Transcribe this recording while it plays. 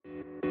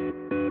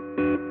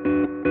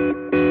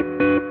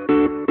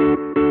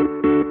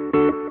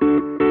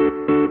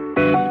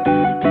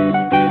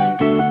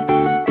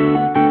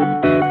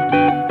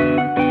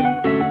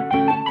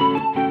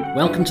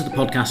Welcome to the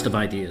Podcast of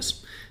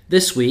Ideas.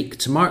 This week,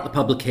 to mark the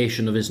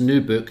publication of his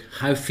new book,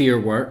 How Fear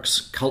Works,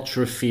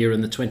 Culture of Fear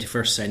in the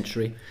 21st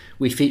Century,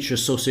 we feature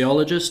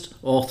sociologist,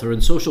 author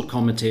and social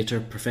commentator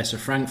Professor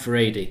Frank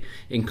Furedi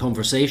in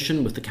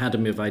conversation with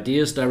Academy of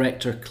Ideas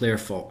Director Claire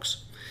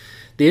Fox.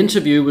 The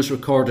interview was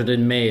recorded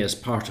in May as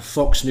part of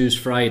Fox News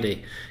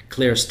Friday,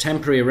 Claire's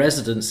temporary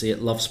residency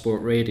at Love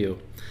Sport Radio.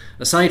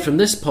 Aside from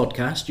this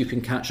podcast, you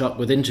can catch up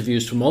with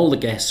interviews from all the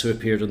guests who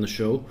appeared on the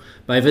show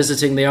by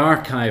visiting the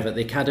archive at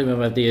the Academy of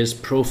Ideas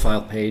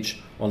profile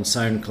page on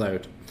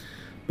SoundCloud.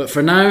 But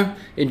for now,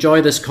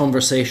 enjoy this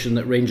conversation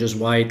that ranges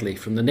widely,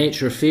 from the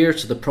nature of fear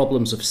to the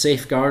problems of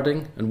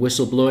safeguarding and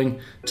whistleblowing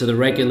to the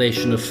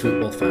regulation of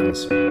football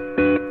fans.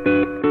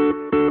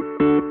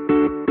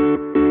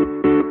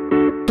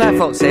 Claire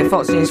Fox here,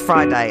 Fox News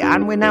Friday,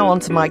 and we're now on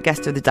to my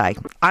guest of the day.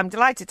 I'm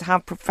delighted to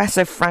have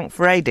Professor Frank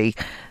Furedi.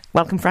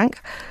 Welcome, Frank.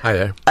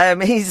 Hi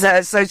there. He's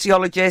a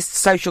sociologist,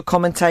 social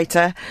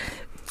commentator,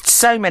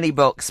 so many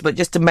books, but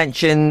just to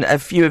mention a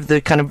few of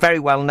the kind of very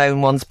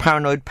well-known ones: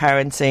 Paranoid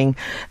Parenting,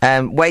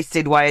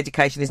 Wasted Why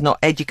Education is Not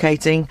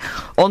Educating,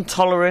 On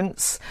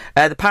Tolerance,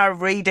 The Power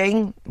of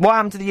Reading, What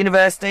Happened to the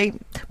University,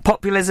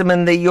 Populism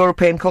and the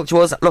European Culture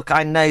Wars. Look,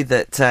 I know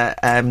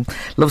that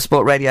Love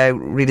Sport Radio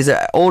readers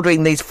are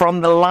ordering these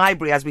from the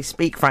library as we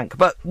speak, Frank,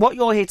 but what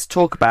you're here to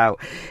talk about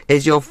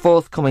is your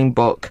forthcoming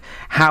book,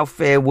 How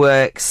Fear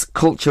Works,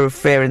 Culture of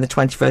Fear in the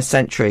 21st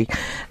Century.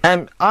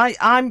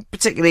 I'm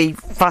particularly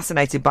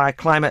fascinated by a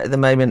climate at the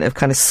moment of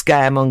kind of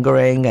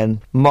scaremongering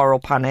and moral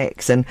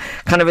panics and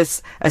kind of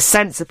a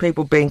sense of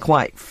people being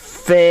quite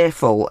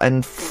fearful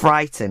and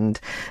frightened.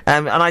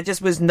 And I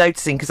just was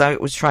noticing, because I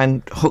was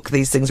trying to hook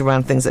these things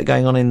around things that are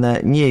going on in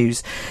the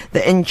news,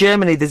 that in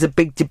Germany there's a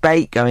big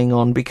debate going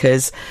on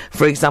because,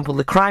 for example,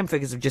 the crime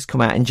figures have just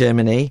come out in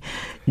Germany.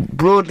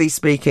 Broadly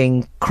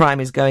speaking, crime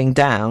is going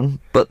down,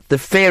 but the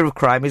fear of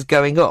crime is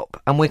going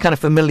up. And we're kind of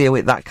familiar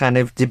with that kind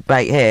of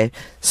debate here.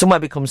 Somewhere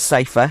becomes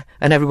safer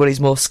and everybody's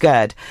more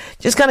scared.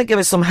 Just kind of give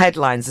us some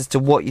headlines as to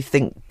what you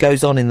think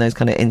goes on in those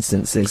kind of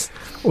instances.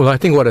 Well, I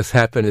think what has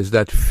happened is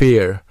that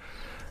fear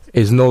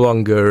is no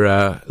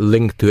longer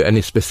linked to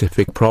any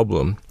specific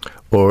problem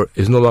or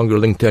is no longer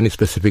linked to any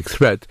specific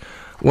threat.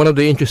 One of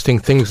the interesting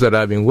things that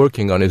I've been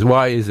working on is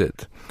why is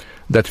it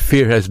that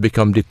fear has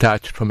become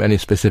detached from any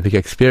specific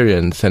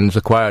experience and has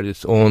acquired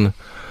its own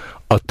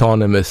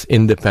autonomous,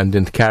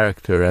 independent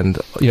character. And,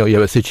 you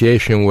have a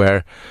situation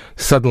where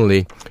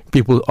suddenly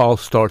people all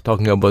start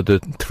talking about the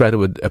threat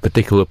of a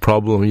particular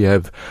problem. You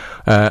have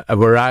a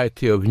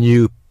variety of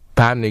new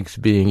panics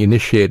being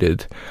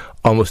initiated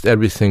almost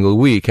every single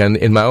week. And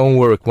in my own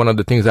work, one of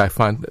the things I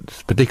find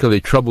that's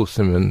particularly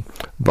troublesome and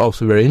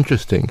also very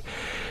interesting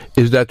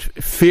is that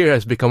fear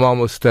has become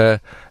almost a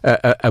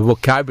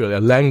vocabulary,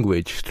 a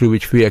language through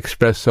which we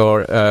express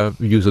our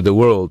views of the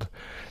world.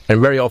 And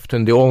very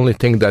often the only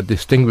thing that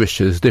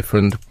distinguishes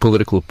different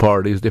political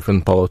parties,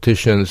 different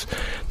politicians,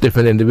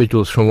 different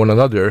individuals from one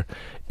another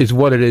is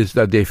what it is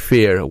that they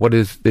fear, what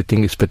is they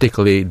think is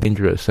particularly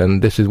dangerous.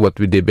 And this is what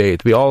we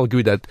debate. We all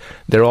agree that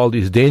there are all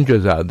these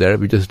dangers out there.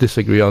 We just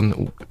disagree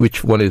on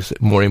which one is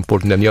more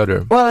important than the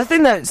other. Well, I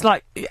think that it's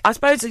like, I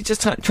suppose it's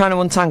just trying to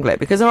untangle it,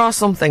 because there are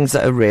some things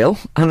that are real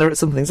and there are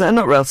some things that are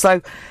not real.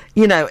 So,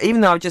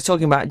 even though I was just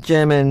talking about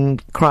German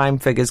crime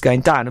figures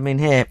going down, I mean,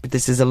 here,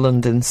 this is a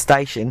London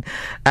station,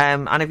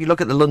 and if you look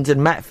at the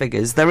London Met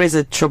figures, there is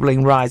a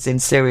troubling rise in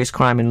serious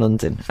crime in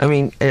London. I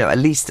mean, at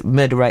least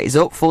murder rate is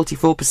up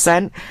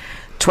 44%,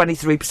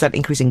 23%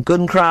 increase in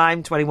gun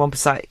crime,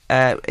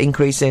 21%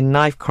 increase in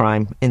knife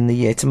crime in the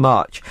year to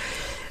March.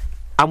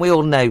 And we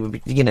all know,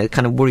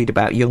 kind of worried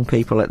about young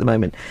people at the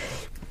moment.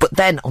 But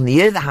then, on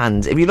the other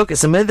hand, if you look at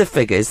some other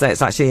figures,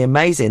 that's actually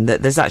amazing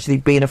that there's actually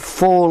been a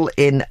fall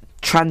in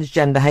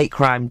transgender hate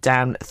crime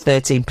down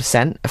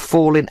 13%, a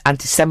fall in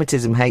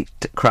anti-Semitism hate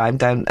crime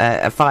down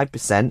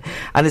 5%, and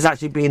there's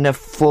actually been a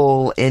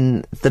fall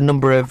in the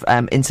number of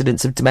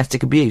incidents of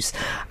domestic abuse.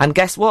 And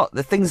guess what?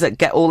 The things that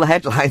get all the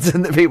headlines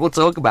and that people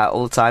talk about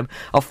all the time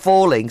are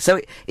falling. So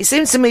it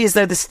seems to me as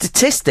though the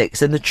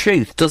statistics and the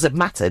truth doesn't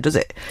matter, does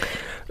it?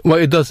 Well,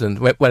 it doesn't.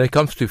 When it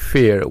comes to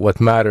fear, what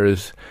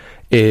matters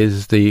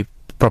is the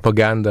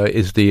propaganda,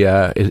 is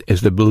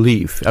the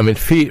belief. I mean,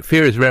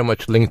 fear is very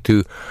much linked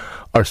to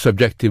our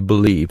subjective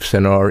beliefs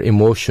and our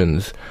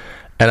emotions.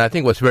 And I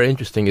think what's very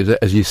interesting is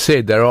that, as you say,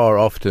 there are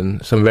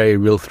often some very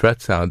real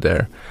threats out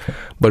there,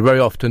 but very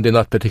often they're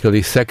not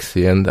particularly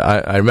sexy. And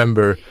I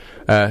remember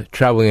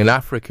traveling in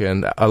Africa,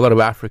 and a lot of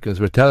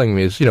Africans were telling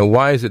me,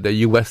 why is it that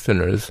you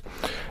Westerners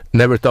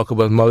never talk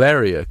about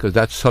malaria? Because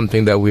that's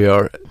something that we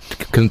are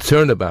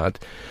concerned about.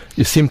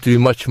 You seem to be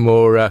much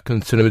more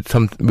concerned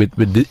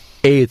with the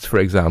AIDS, for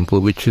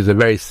example, which is a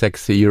very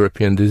sexy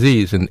European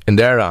disease in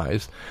their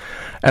eyes.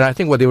 And I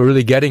think what they were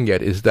really getting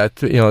at is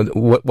that,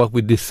 what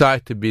we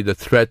decide to be the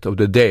threat of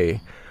the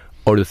day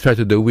or the threat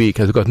of the week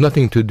has got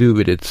nothing to do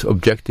with its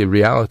objective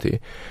reality.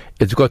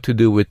 It's got to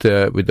do with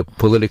the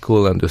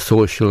political and the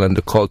social and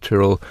the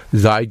cultural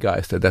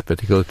zeitgeist at that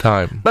particular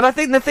time. But I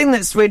think the thing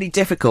that's really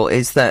difficult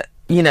is that,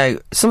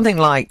 something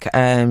like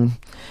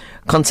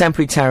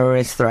contemporary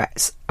terrorist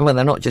threats. Well,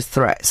 they're not just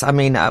threats. I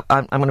mean,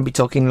 I'm going to be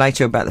talking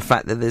later about the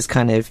fact that there's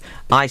kind of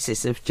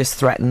ISIS have just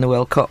threatened the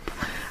World Cup.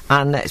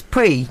 And it's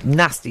pretty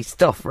nasty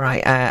stuff,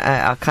 right?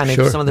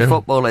 Some of the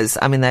footballers,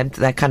 I mean,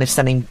 they're kind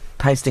of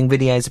posting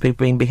videos of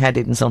people being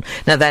beheaded and so on.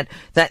 Now,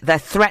 they're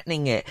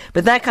threatening it,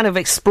 but they're kind of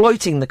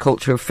exploiting the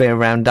culture of fear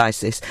around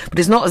ISIS. But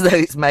it's not as though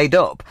it's made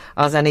up,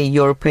 as any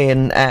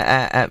European,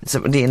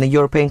 somebody in the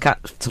European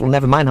capital,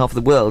 never mind half of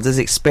the world, has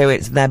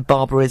experienced their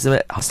barbarism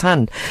at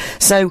hand.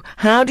 So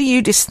how do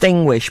you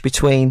distinguish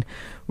between,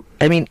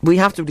 I mean, we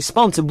have to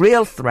respond to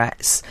real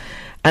threats,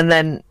 and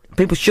then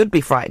people should be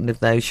frightened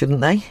of those,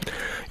 shouldn't they?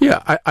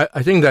 Yeah,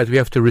 I think that we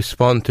have to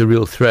respond to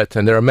real threats,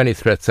 and there are many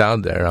threats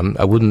out there.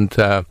 I wouldn't,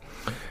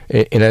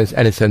 in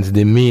any sense,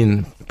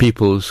 demean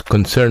people's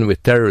concern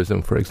with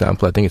terrorism, for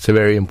example. I think it's a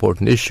very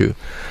important issue.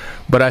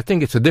 But I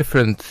think it's a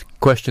different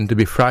question to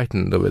be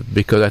frightened of it,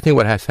 because I think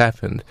what has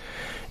happened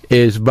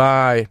is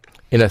by,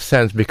 in a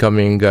sense,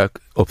 becoming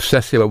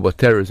obsessive about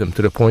terrorism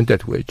to the point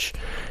at which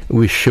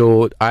we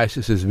showed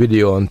ISIS's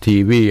video on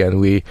TV, and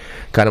we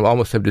kind of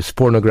almost have this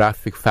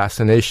pornographic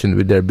fascination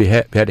with their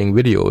beheading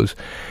videos.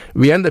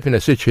 We end up in a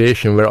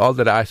situation where all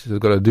that ISIS is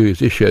going to do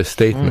is issue a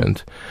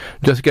statement,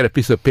 just get a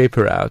piece of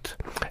paper out,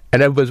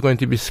 and everybody's going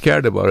to be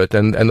scared about it,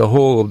 and the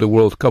whole of the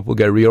World Cup will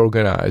get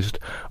reorganized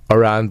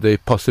around the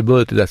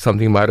possibility that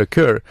something might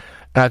occur.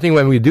 And I think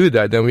when we do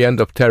that, then we end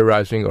up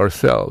terrorizing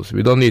ourselves.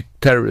 We don't need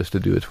terrorists to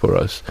do it for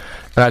us.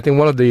 And I think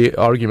one of the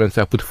arguments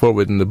I put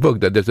forward in the book,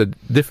 that there's a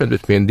difference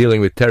between dealing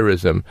with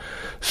terrorism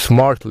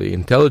smartly,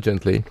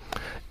 intelligently,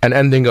 and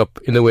ending up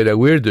in the way that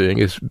we're doing,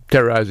 is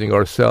terrorizing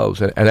ourselves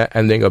and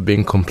ending up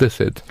being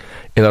complicit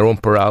in our own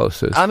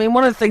paralysis. I mean,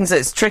 one of the things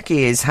that's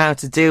tricky is how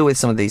to deal with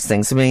some of these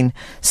things. I mean,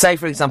 say,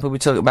 for example, we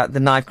talk about the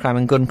knife crime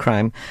and gun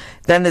crime.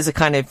 Then there's a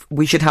kind of,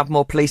 we should have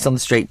more police on the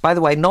street. By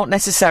the way, not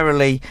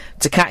necessarily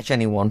to catch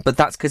anyone, but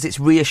that's because it's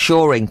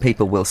reassuring,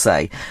 people will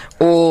say.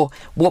 Or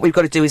what we've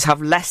got to do is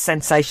have less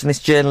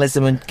sensationalist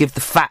journalism and give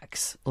the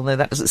facts, although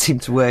that doesn't seem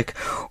to work.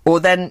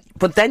 But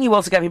then you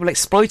also get people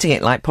exploiting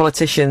it, like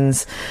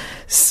politicians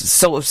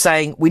sort of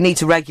saying, we need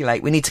to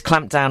regulate, we need to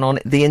clamp down on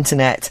the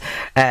internet,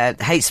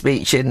 hate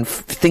speech and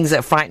things that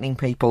are frightening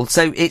people.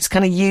 So it's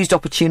kind of used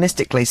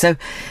opportunistically. So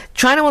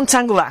trying to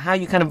untangle that, how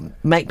you kind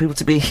of make people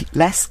to be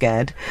less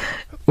scared.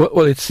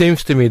 Well, it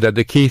seems to me that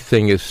the key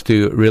thing is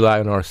to rely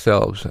on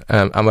ourselves.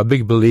 I'm a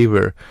big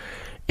believer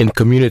in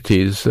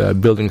communities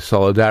building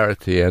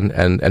solidarity and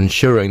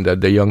ensuring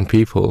that the young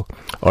people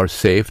are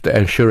safe,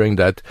 ensuring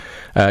that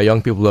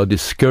young people are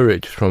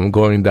discouraged from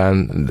going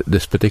down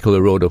this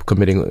particular road of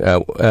committing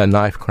a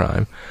knife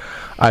crime.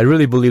 I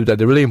really believe that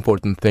the really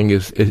important thing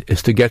is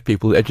to get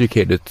people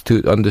educated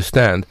to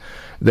understand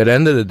that at the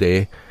end of the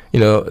day, you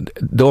know,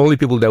 the only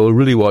people that will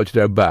really watch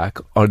their back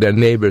are their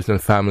neighbors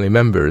and family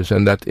members,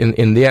 and that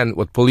in the end,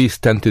 what police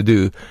tend to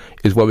do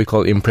is what we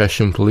call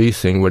impression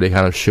policing, where they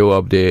kind of show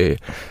up, they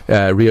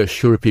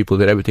reassure people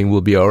that everything will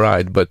be all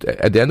right, but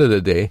at the end of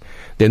the day,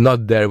 they're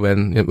not there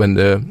when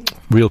the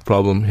real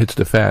problem hits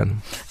the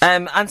fan.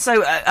 And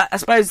so I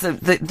suppose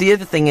the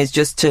other thing is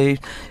just to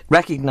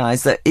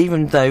recognise that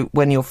even though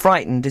when you're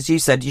frightened, as you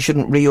said, you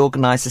shouldn't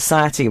reorganise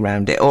society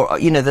around it, or,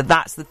 you know,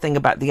 that's the thing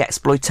about the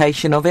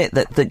exploitation of it,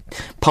 that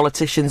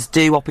politicians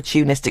do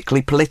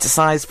opportunistically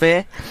politicise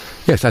fear.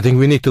 Yes, I think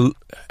we need to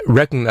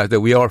recognise that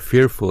we are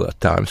fearful at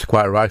times,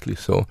 quite rightly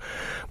so,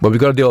 but we've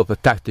got to develop a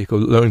tactic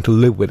of learning to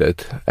live with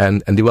it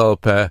and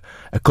develop a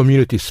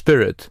community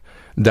spirit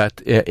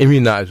that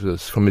immunises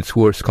us from its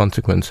worst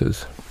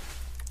consequences.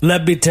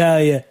 Let me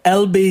tell you,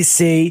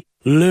 LBC,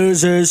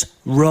 losers,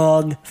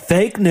 wrong,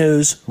 fake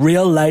news,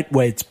 real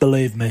lightweights,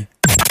 believe me.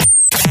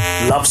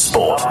 Love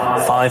Sport,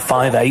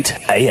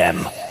 558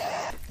 AM.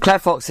 Claire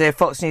Fox here,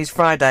 Fox News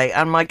Friday,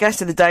 and my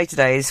guest of the day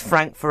today is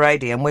Frank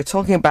Furedi, and we're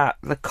talking about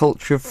the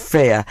culture of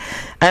fear.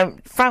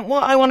 Frank,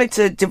 what I wanted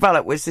to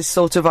develop was this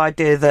sort of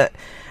idea that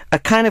a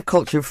kind of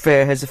culture of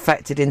fear has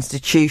affected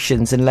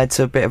institutions and led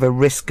to a bit of a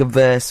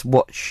risk-averse,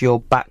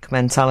 watch-your-back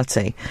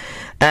mentality.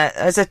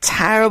 There's a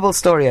terrible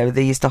story over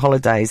the Easter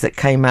holidays that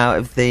came out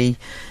of the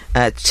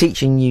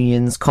teaching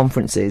unions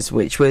conferences,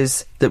 which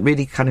was, that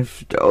really kind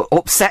of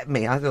upset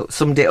me. I thought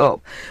summed it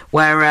up,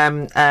 where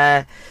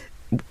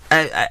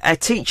a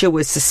teacher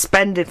was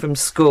suspended from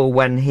school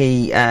when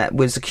he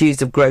was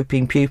accused of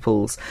groping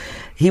pupils.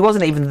 He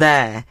wasn't even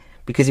there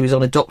because he was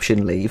on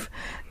adoption leave.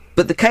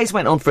 But the case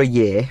went on for a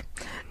year.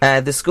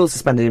 The school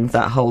suspended him for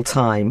that whole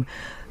time.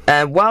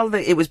 While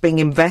it was being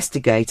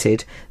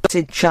investigated,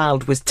 the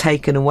child was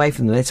taken away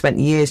from them. They spent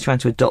years trying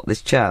to adopt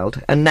this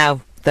child, and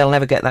now they'll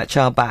never get that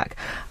child back.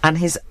 And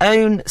his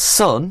own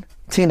son,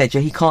 teenager,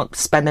 he can't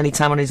spend any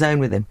time on his own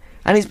with him.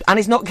 And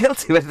he's not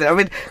guilty with it. I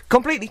mean,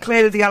 completely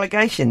clear of the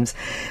allegations.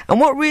 And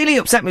what really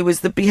upset me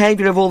was the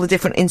behaviour of all the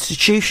different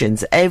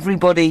institutions.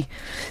 Everybody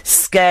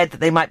scared that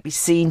they might be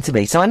seen to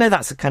be. So I know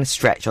that's a kind of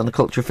stretch on the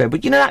culture of fear,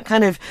 but you know, that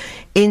kind of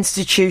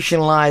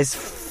institutionalised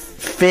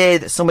fear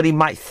that somebody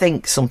might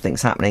think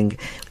something's happening,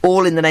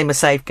 all in the name of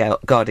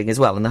safeguarding as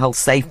well, and the whole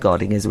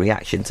safeguarding is a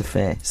reaction to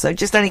fear. So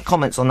just any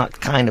comments on that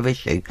kind of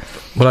issue?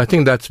 Well, I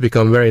think that's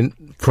become very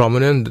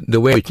prominent,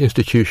 the way which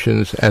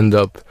institutions end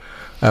up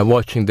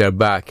watching their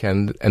back,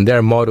 and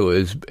their motto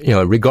is,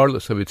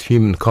 regardless of its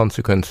human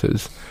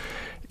consequences,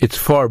 it's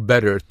far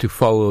better to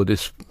follow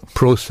this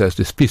process,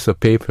 this piece of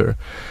paper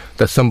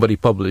that somebody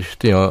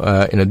published, in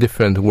a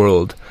different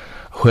world,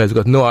 who has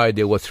got no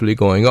idea what's really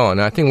going on.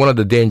 And I think one of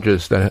the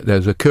dangers that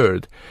has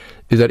occurred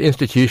is that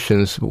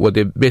institutions, what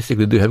they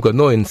basically do, have got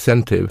no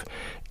incentive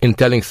in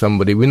telling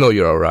somebody, we know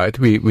you're all right,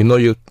 we know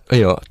you,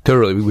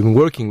 thoroughly, we've been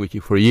working with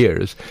you for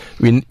years,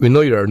 we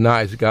know you're a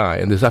nice guy,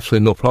 and there's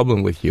absolutely no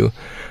problem with you.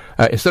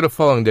 Instead of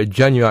following their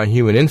genuine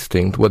human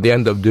instinct, what they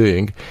end up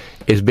doing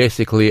is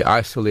basically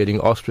isolating,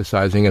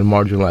 ostracizing, and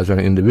marginalizing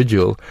an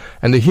individual.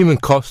 And the human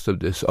costs of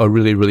this are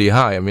really, really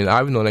high. I mean,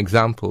 I've known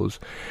examples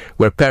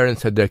where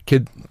parents had their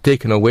kid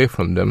taken away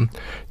from them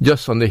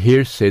just on the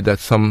hearsay that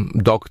some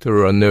doctor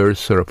or a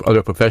nurse or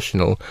other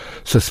professional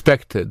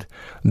suspected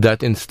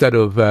that instead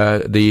of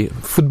the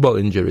football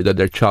injury that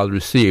their child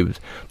received,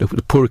 the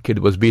poor kid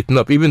was beaten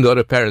up. Even the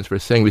other parents were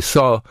saying, we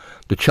saw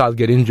the child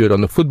get injured on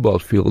the football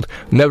field.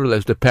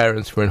 Nevertheless, the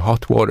parents were in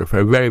hot water for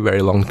a very,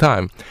 very long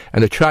time.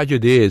 And the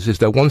tragedy is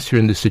that once you're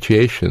in this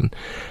situation,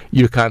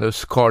 you're kind of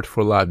scarred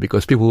for life,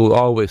 because people will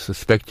always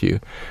suspect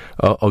you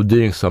of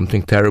doing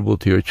something terrible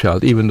to your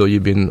child, even though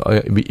you've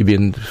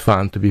been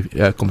found to be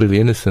completely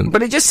innocent.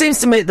 But it just seems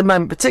to me at the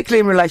moment,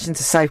 particularly in relation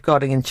to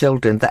safeguarding in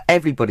children, that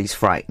everybody's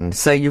frightened.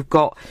 So you've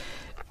got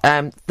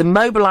the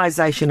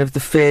mobilisation of the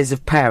fears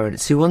of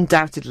parents who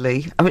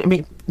undoubtedly, I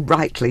mean,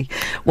 rightly,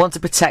 want to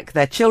protect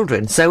their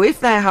children. So if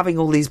they're having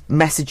all these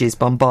messages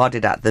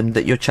bombarded at them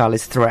that your child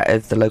is a threat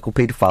of the local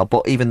paedophile,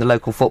 but even the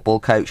local football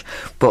coach,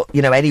 but,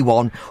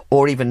 anyone,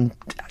 or even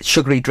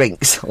sugary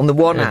drinks on the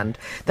one hand,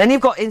 then you've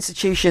got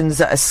institutions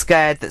that are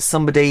scared that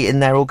somebody in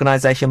their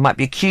organisation might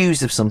be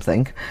accused of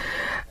something.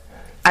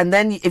 And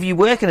then if you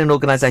work in an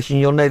organisation,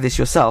 you'll know this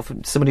yourself.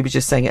 Somebody was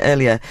just saying it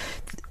earlier.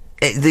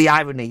 The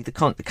irony,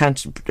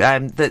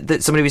 that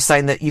somebody was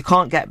saying that you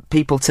can't get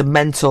people to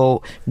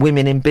mentor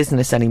women in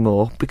business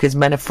anymore because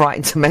men are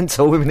frightened to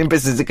mentor women in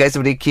business in case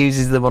somebody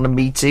accuses them on a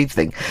Me Too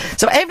thing.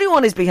 So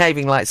everyone is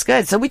behaving like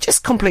scared. So we're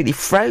just completely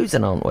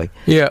frozen, aren't we?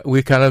 Yeah,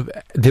 we kind of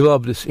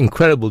developed this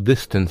incredible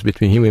distance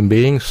between human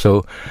beings.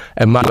 So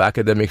a lot of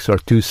academics are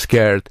too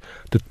scared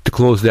to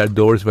close their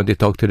doors when they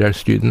talk to their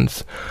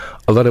students.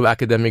 A lot of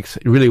academics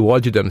really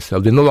watch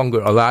themselves. They no longer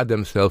allow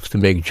themselves to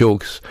make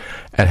jokes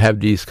and have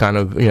these kind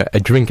of, a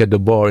drink at the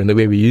bar in the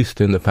way we used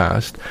to in the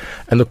past.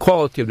 And the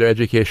quality of their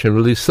education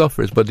really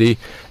suffers. But the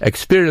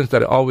experience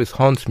that always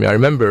haunts me, I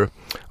remember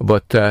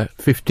about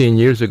 15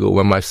 years ago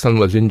when my son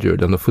was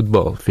injured on the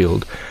football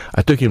field,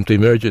 I took him to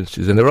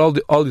emergencies, and there were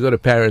all these other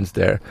parents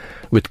there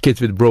with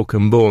kids with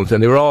broken bones,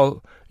 and they were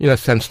all, in a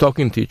sense,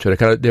 talking to each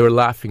other. They were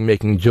laughing,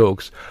 making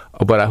jokes,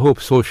 but I hope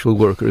social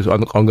workers are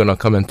going to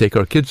come and take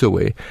our kids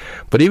away.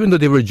 But even though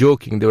they were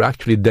joking, they were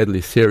actually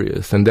deadly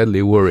serious and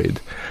deadly worried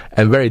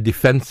and very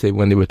defensive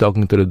when they were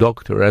talking to the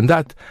doctor. And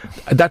that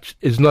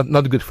is not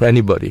good for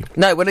anybody.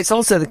 No, well, it's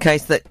also the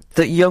case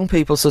that young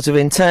people sort of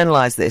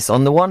internalise this.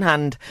 On the one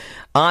hand,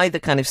 either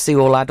kind of see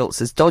all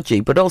adults as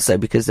dodgy, but also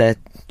because they're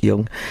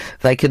young,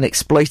 they can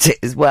exploit it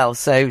as well.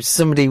 So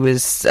somebody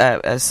was,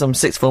 some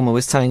sixth former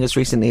was telling us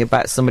recently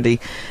about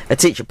a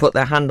teacher put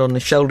their hand on the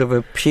shoulder of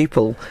a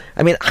pupil.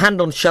 I mean, hand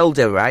on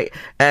shoulder, right?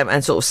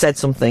 And sort of said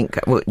something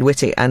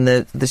witty, and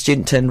the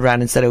student turned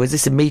around and said, "Oh, is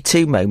this a Me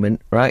Too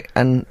moment?" Right?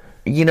 And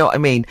you know what I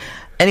mean?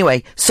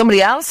 Anyway,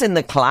 somebody else in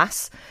the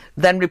class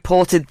then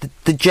reported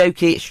the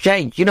jokey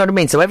exchange. You know what I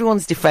mean? So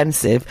everyone's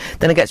defensive,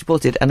 then it gets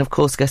reported, and of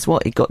course, guess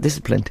what? It got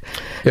disciplined.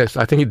 Yes,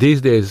 I think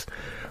these days,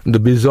 the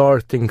bizarre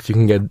things you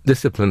can get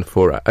disciplined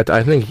for,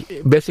 I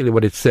think basically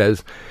what it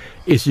says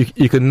is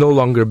you can no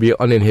longer be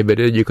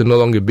uninhibited, you can no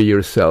longer be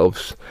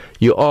yourselves.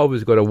 You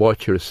always got to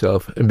watch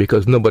yourself,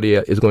 because nobody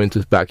is going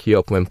to back you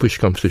up when push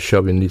comes to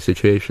shove in these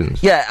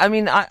situations. Yeah, I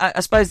mean, I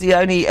suppose the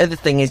only other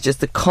thing is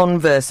just the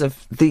converse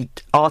of the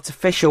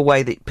artificial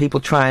way that people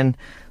try and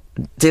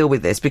deal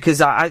with this,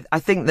 because I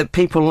think that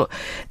people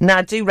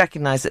now do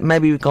recognise that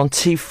maybe we've gone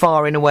too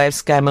far in a way of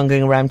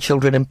scaremongering around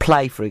children and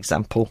play, for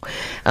example.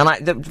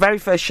 And the very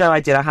first show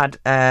I did, I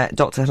had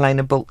Dr.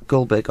 Helena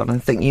Goldberg on, I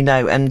think you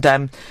know, and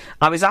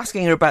I was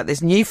asking her about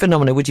this new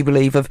phenomenon, would you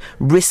believe, of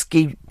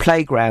risky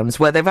playgrounds,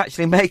 where they're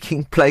actually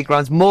making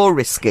playgrounds more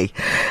risky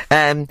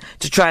to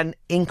try and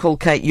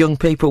inculcate young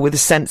people with a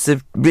sense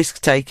of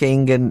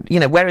risk-taking, and,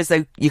 whereas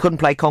you couldn't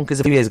play conkers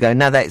a few years ago,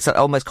 now it's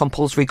almost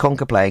compulsory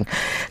conker playing.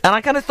 And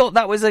I kind of thought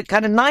that was a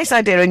kind of nice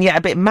idea, and yet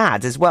a bit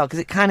mad as well, because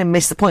it kind of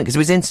missed the point, because it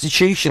was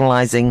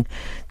institutionalising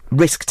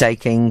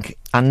risk-taking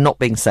and not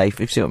being safe, if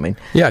you see what I mean.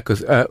 Yeah,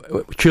 because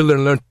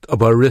children learn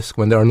about risk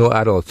when there are no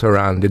adults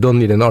around. They don't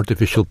need an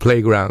artificial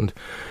playground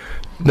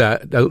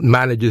that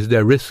manages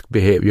their risk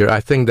behavior. I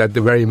think that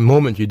the very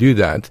moment you do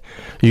that,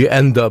 you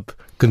end up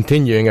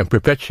continuing and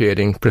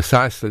perpetuating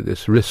precisely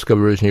this risk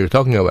aversion you're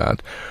talking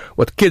about.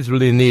 What kids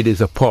really need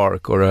is a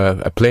park or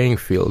a playing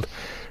field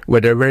where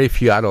there are very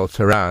few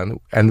adults around,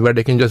 and where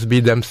they can just be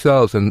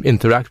themselves and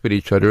interact with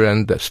each other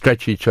and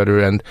stretch each other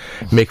and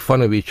make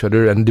fun of each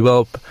other and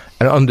develop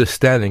an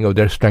understanding of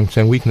their strengths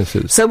and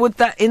weaknesses. So would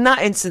that, in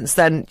that instance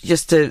then,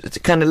 just to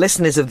kind of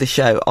listeners of the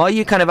show, are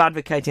you kind of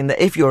advocating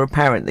that if you're a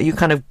parent, that you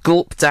kind of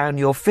gulp down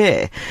your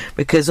fear?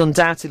 Because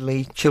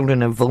undoubtedly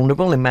children are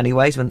vulnerable in many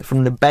ways,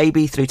 from the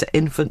baby through to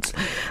infants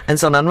and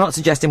so on. I'm not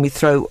suggesting we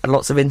throw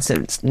lots of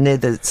infants near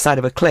the side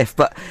of a cliff,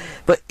 but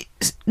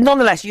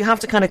nonetheless, you have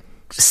to kind of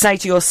say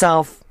to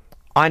yourself,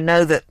 I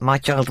know that my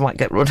child might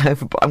get run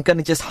over, but I'm going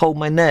to just hold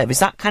my nerve. Is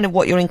that kind of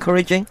what you're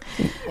encouraging?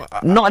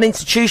 Not an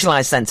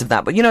institutionalised sense of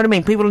that, but you know what I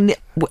mean? People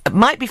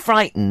might be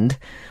frightened,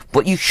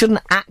 but you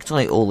shouldn't act on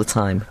it all the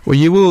time. Well,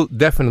 you will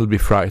definitely be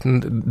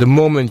frightened. The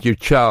moment your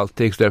child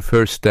takes their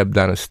first step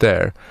down a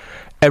stair,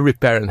 every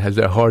parent has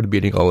their heart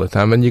beating all the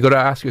time, and you got to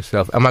ask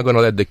yourself, am I going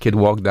to let the kid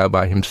walk down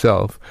by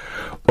himself,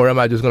 or am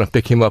I just going to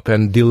pick him up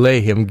and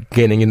delay him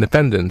gaining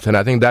independence? And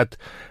I think that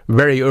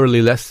very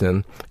early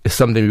lesson is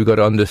something we've got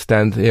to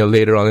understand,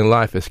 later on in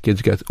life as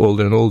kids get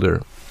older and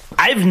older.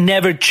 I've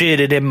never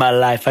cheated in my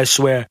life, I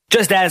swear.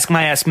 Just ask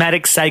my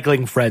asthmatic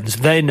cycling friends.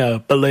 They know,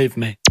 believe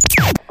me.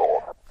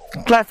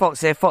 Claire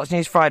Fox here, Fox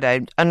News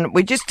Friday, and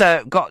we just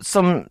got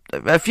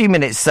a few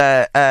minutes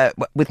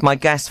with my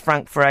guest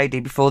Frank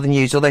Furedi before the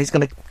news, although he's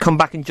going to come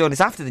back and join us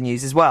after the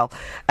news as well.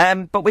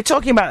 But we're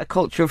talking about a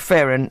culture of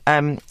fear,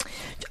 and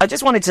I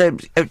just wanted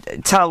to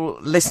tell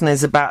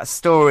listeners about a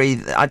story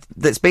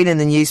that's been in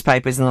the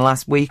newspapers in the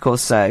last week or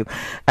so,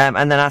 and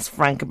then ask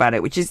Frank about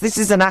it, this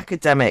is an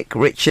academic,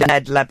 Richard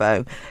Ed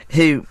Lebo,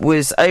 who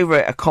was over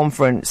at a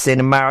conference in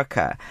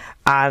America,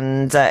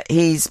 and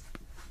he's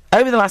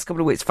over the last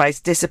couple of weeks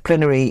faced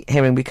disciplinary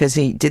hearing because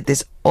he did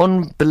this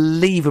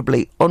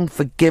unbelievably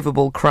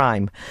unforgivable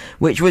crime,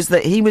 which was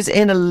that he was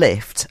in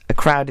a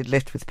crowded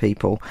lift with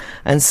people,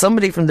 and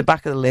somebody from the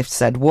back of the lift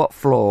said, "What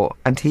floor?"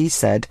 And he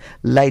said,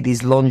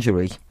 "Ladies'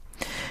 lingerie."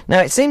 Now,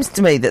 it seems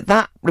to me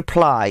that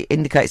reply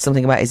indicates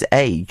something about his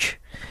age.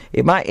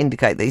 It might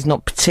indicate that he's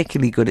not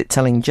particularly good at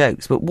telling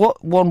jokes, but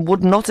what one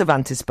would not have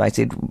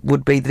anticipated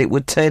would be that it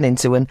would turn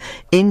into an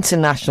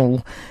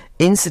international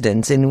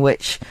incident in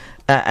which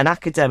an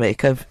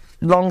academic of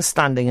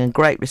long-standing and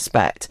great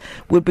respect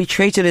would be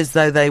treated as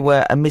though they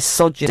were a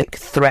misogynistic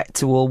threat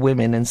to all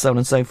women and so on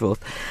and so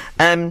forth.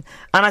 And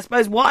I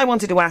suppose what I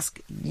wanted to ask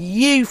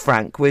you,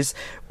 Frank, was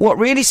what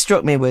really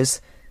struck me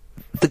was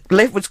the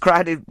lift was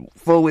crowded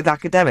full with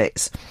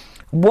academics.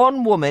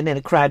 One woman in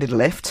a crowded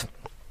lift,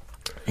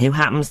 who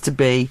happens to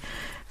be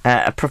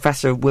a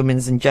professor of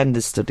women's and gender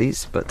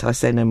studies, but I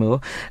say no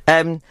more,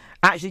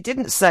 actually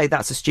didn't say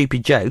that's a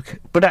stupid joke,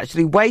 but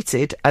actually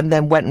waited and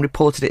then went and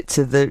reported it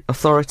to the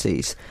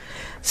authorities.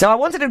 So I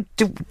wanted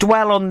to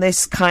dwell on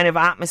this kind of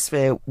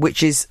atmosphere,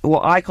 which is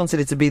what I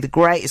consider to be the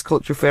greatest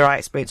culture of fear I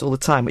experience all the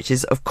time, which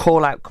is of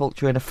call-out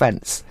culture and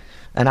offence.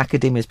 And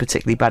academia is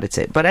particularly bad at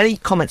it. But any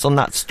comments on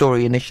that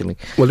story initially?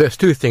 Well, there's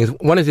two things.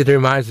 One is it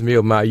reminds me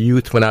of my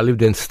youth when I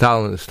lived in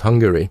Stalinist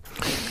Hungary,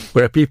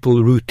 where people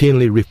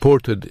routinely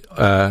reported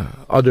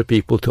other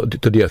people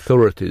to the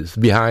authorities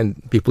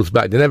behind people's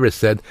back. They never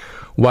said,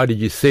 "Why did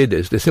you say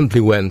this?" They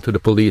simply went to the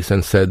police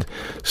and said,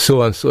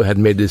 "So-and-so had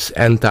made this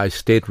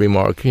anti-state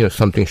remark,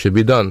 something should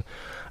be done."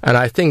 And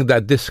I think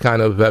that this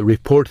kind of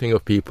reporting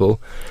of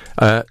people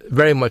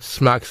very much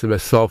smacks of a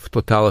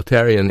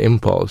self-totalitarian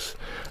impulse,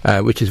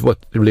 which is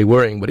what's really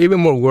worrying. But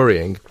even more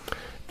worrying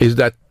is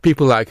that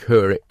people like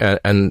her,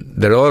 and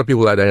there are a lot of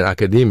people like that in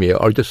academia,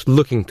 are just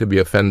looking to be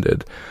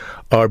offended,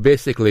 or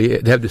basically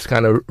they have this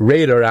kind of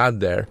radar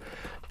out there,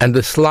 and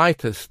the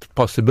slightest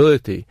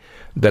possibility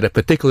that a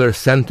particular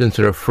sentence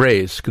or a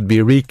phrase could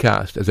be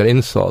recast as an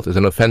insult, as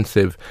an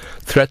offensive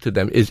threat to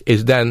them,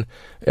 is then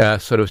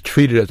sort of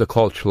treated as a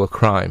cultural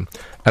crime.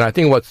 And I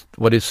think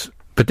what is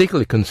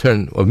particularly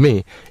concerned of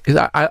me is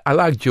I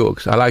like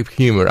jokes, I like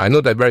humor. I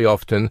know that very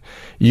often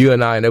you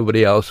and I and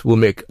everybody else will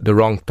make the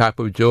wrong type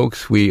of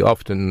jokes. We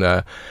often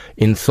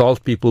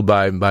insult people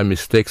by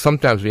mistake.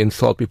 Sometimes we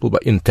insult people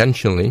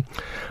intentionally,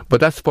 but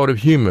that's part of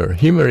humor.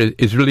 Humor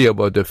is really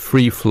about the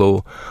free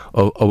flow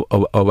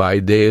of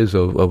ideas,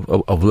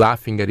 of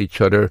laughing at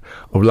each other,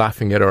 of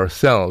laughing at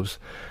ourselves.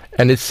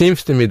 And it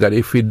seems to me that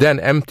if we then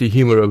empty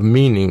humor of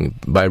meaning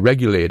by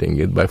regulating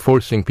it, by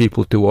forcing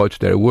people to watch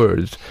their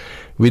words,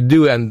 we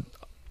do and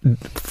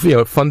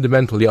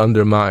fundamentally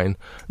undermine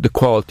the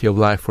quality of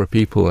life for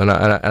people. And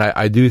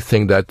I do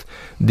think that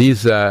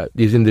these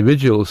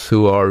individuals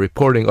who are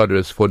reporting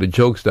others for the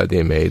jokes that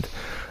they made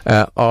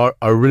are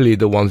really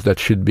the ones that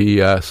should be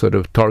sort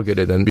of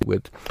targeted and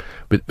with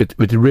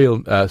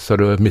real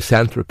sort of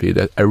misanthropy,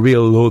 that a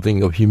real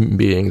loathing of human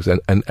beings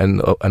and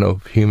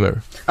of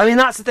humour. I mean,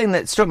 that's the thing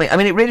that struck me. I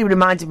mean, it really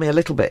reminded me a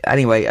little bit,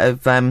 anyway,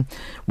 of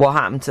what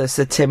happened to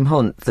Sir Tim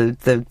Hunt,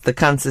 the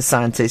cancer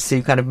scientist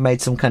who kind of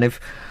made some kind of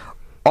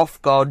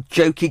off-guard,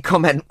 jokey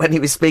comment when he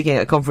was speaking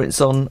at a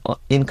conference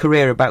in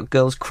Korea about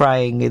girls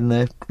crying in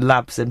the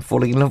labs and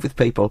falling in love with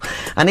people.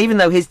 And even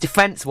though his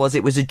defence was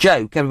it was a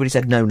joke, everybody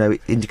said, no,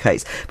 it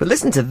indicates. But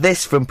listen to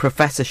this from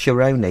Professor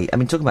Sharoni. I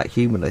mean, talking about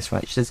humourless,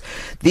 right? She says,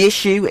 the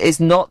issue is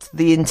not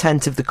the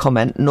intent of the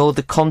comment, nor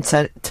the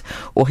content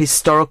or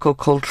historical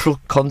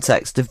cultural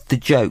context of the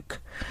joke.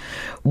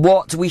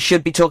 What we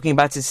should be talking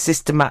about is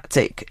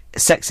systematic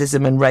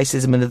sexism and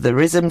racism and other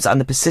isms,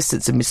 and the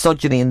persistence of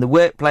misogyny in the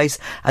workplace,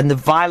 and the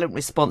violent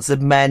response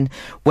of men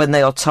when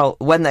they are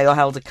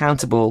held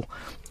accountable.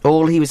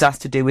 All he was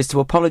asked to do was to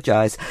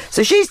apologise.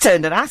 So she's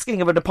turned an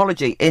asking of an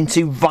apology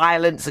into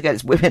violence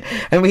against women.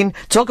 I mean,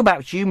 talk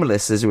about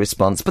humourless as a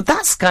response, but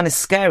that's kind of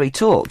scary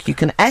talk. You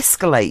can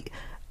escalate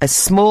a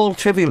small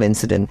trivial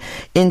incident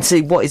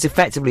into what is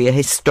effectively a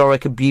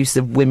historic abuse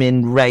of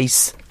women,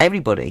 race,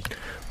 everybody.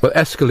 Well,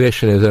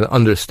 escalation is an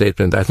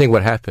understatement. I think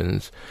what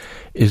happens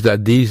is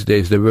that these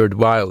days the word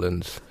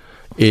violence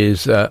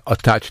is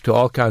attached to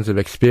all kinds of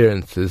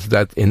experiences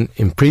that in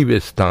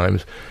previous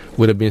times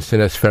would have been seen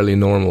as fairly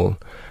normal,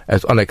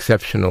 as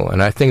unexceptional.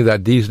 And I think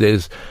that these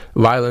days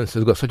violence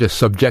has got such a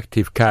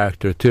subjective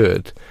character to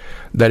it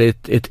that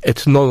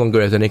it's no longer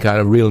has any kind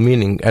of real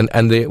meaning.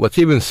 And what's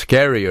even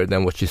scarier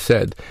than what you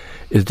said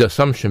is the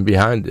assumption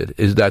behind it,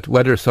 is that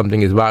whether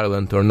something is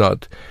violent or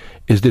not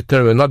is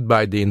determined not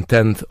by the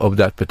intent of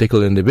that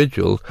particular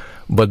individual,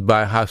 but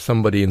by how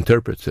somebody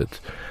interprets it.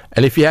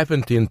 And if you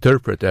happen to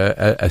interpret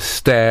a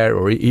stare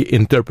or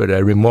interpret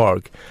a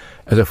remark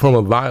as a form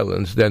of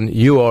violence, then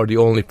you are the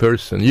only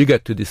person. You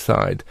get to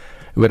decide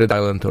whether it's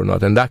violent or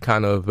not. And that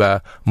kind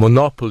of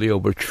monopoly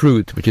over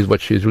truth, which is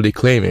what she's really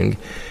claiming,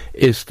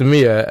 is to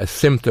me a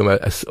symptom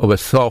of a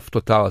soft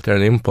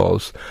totalitarian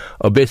impulse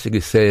of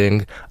basically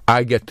saying,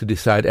 I get to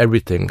decide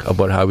everything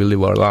about how we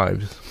live our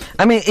lives.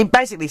 I mean, it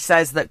basically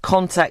says that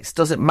context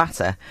doesn't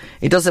matter.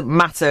 It doesn't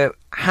matter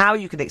how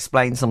you can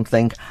explain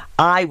something.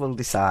 I will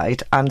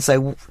decide. And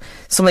so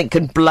something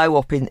can blow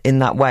up in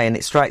that way. And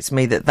it strikes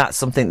me that that's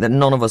something that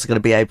none of us are going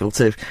to be able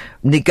to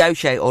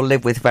negotiate or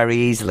live with very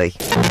easily.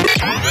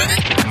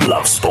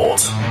 Love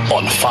Sport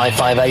on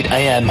 558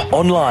 AM,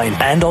 online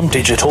and on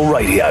digital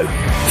radio.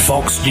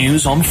 Fox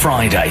News on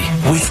Friday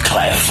with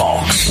Claire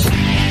Fox.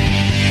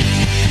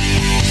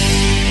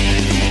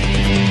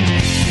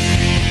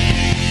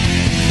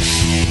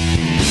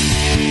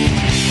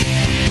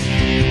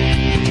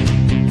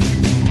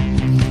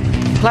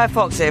 Claire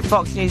Fox here,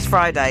 Fox News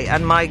Friday,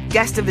 and my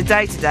guest of the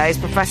day today is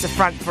Professor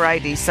Frank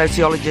Furedi,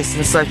 sociologist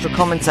and social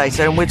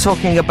commentator, and we're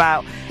talking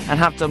about, and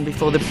have done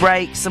before the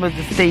break, some of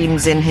the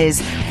themes in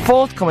his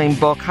forthcoming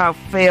book, How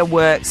Fear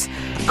Works,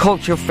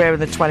 Culture of Fear in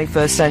the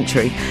 21st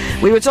Century.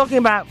 We were talking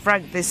about,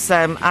 Frank, this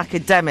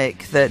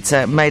academic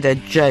that made a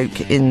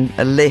joke in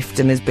a lift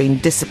and has been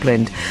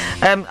disciplined.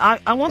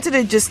 I wanted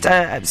to just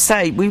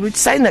say, we were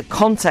saying that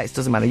context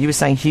doesn't matter. You were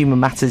saying humour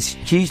matters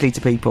hugely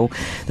to people.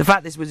 The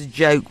fact this was a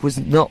joke was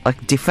not a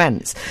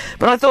defence.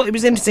 But I thought it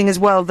was interesting as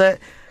well that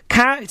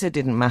character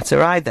didn't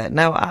matter either.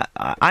 Now,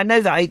 I know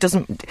that it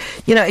doesn't,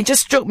 it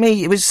just struck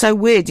me, it was so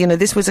weird,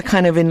 this was a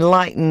kind of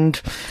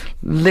enlightened,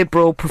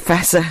 liberal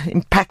professor,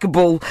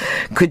 impeccable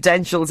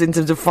credentials in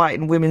terms of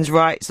fighting women's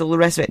rights, all the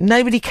rest of it.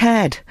 Nobody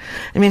cared.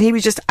 I mean, he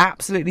was just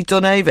absolutely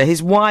done over.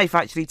 His wife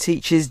actually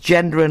teaches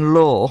gender and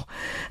law,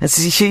 and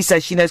so she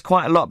says she knows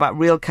quite a lot about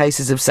real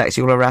cases of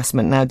sexual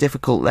harassment and how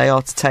difficult they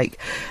are to take,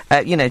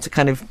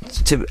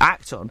 to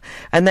act on.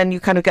 And then you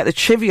kind of get the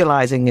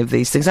trivialising of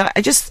these things. I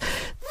just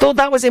thought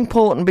that was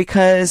important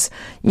because,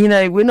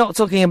 we're not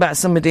talking about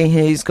somebody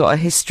who's got a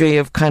history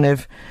of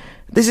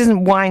this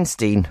isn't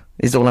Weinstein,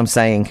 is all I'm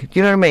saying. Do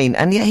you know what I mean?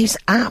 And yet he's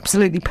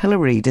absolutely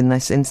pilloried in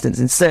this instance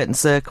in certain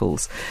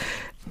circles.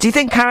 Do you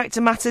think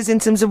character matters in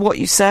terms of what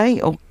you say,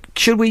 or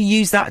should we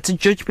use that to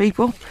judge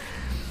people?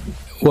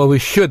 Well, we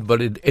should,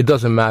 but it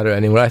doesn't matter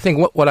anymore. I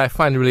think what I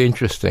find really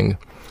interesting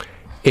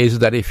is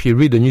that if you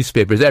read the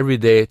newspapers, every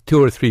day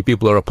 2 or 3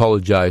 people are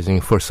apologizing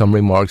for some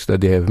remarks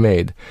that they have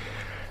made.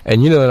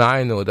 And and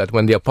I know that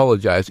when they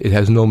apologize, it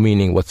has no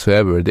meaning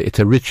whatsoever. It's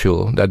a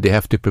ritual that they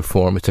have to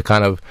perform. It's a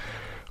kind of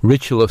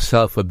ritual of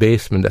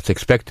self-abasement that's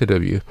expected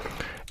of you.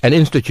 And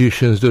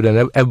institutions do that,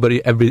 and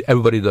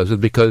everybody does it,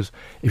 because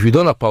if you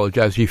don't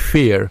apologize, you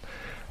fear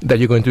that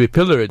you're going to be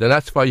pilloried. And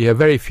that's why you have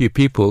very few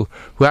people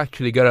who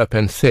actually get up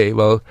and say,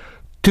 well,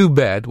 too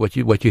bad what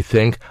you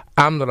think.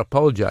 I'm not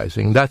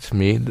apologizing. That's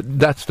me.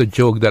 That's the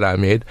joke that I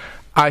made.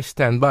 I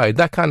stand by it.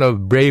 That kind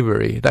of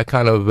bravery, that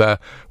kind of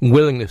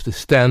willingness to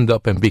stand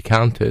up and be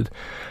counted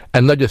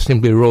and not just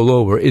simply roll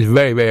over is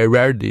very, very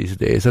rare these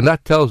days. And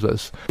that tells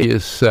us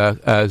is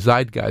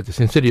zeitgeist, this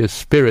insidious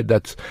spirit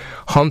that's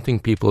haunting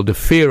people, the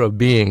fear of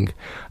being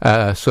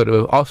sort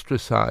of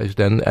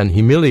ostracized and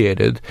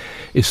humiliated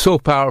is so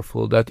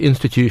powerful that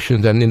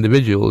institutions and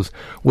individuals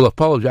will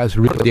apologize.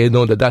 They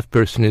know that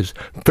person is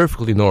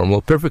perfectly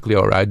normal, perfectly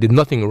all right, did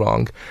nothing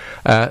wrong.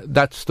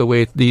 That's the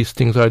way these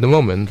things are at the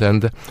moment.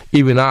 And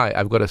even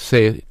I've got to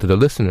say to the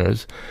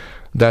listeners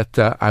that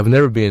I've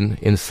never been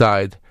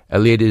inside a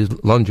ladies'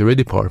 lingerie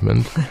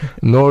department,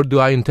 nor do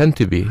I intend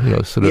to be.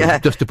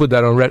 Just to put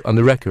that on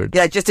the record.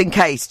 Yeah, just in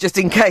case.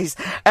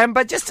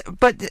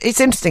 But it's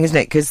interesting, isn't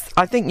it? Because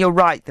I think you're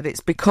right that it's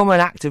become an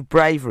act of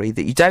bravery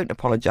that you don't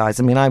apologise.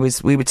 I mean,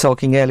 we were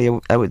talking earlier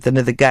with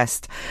another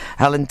guest,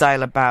 Helen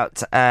Dale,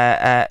 about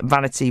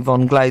Vanity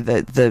Von Glow,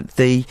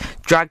 the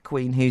drag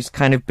queen who's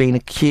kind of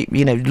been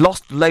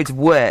lost loads of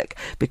work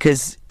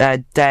because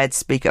dared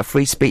speak at a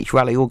free speech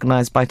rally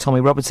organised by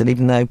Tommy Robertson,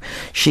 even though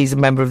she's a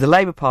member of the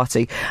Labour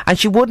Party, and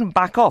she wouldn't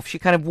back off. She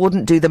kind of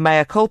wouldn't do the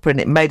mea culpa, and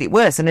it made it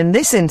worse. And in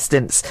this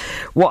instance,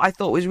 what I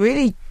thought was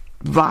really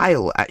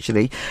vile,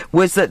 actually,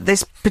 was that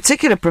this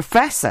particular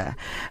professor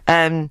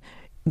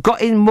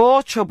got in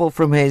more trouble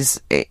from his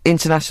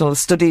International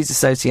Studies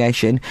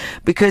Association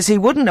because he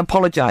wouldn't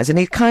apologise, and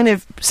he kind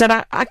of said,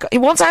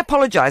 once I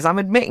apologise, I'm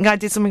admitting I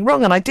did something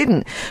wrong, and I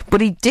didn't.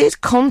 But he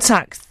did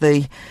contact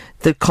the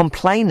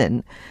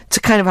complainant to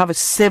kind of have a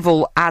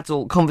civil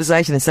adult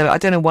conversation and say, I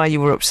don't know why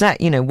you were upset,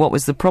 what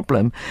was the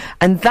problem?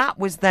 And that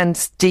was then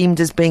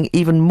deemed as being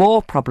even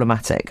more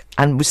problematic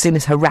and was seen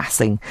as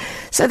harassing.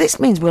 So this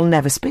means we'll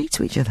never speak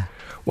to each other.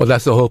 Well,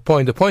 that's the whole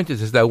point. The point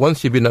is that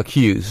once you've been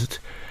accused,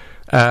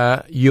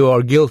 you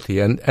are guilty,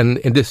 and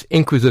in this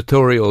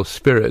inquisitorial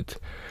spirit,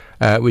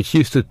 which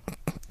used to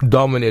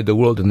dominate the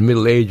world in the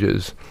Middle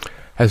Ages,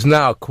 has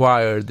now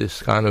acquired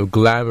this kind of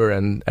glamour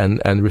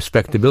and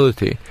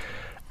respectability.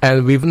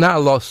 And we've now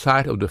lost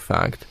sight of the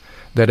fact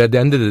that at the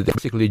end of the day,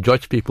 basically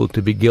judge people to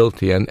be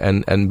guilty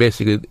and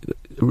basically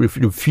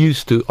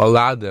refuse to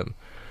allow them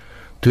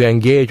to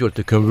engage or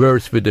to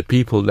converse with the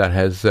people that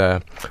has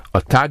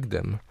attacked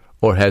them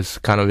or has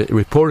kind of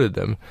reported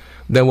them.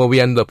 Then what we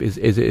end up is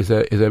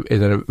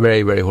a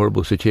very, very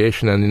horrible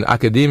situation. And in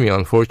academia,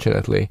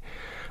 unfortunately,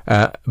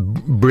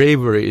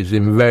 bravery is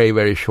in very,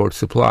 very short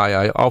supply.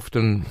 I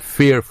often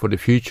fear for the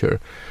future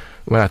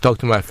when I talk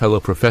to my fellow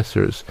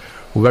professors,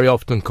 who very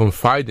often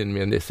confide in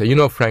me, and they say,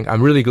 Frank,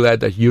 I'm really glad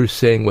that you're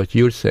saying what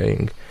you're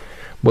saying,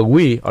 but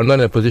we are not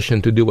in a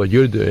position to do what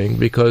you're doing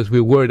because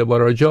we're worried about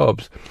our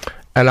jobs.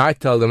 And I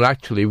tell them,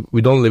 actually,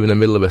 we don't live in the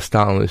middle of a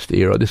Stalinist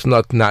era. This is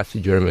not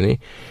Nazi Germany.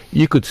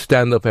 You could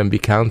stand up and be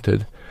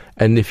counted.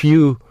 And if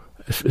you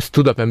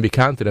stood up and be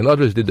counted and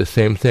others did the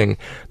same thing,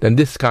 then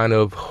this kind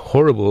of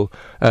horrible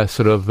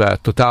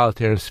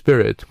totalitarian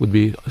spirit would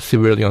be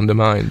severely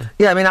undermined.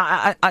 Yeah, I mean,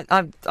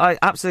 I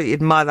absolutely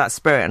admire that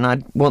spirit, and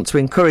I want to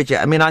encourage it.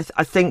 I mean, I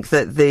think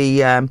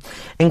that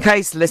in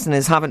case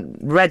listeners haven't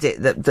read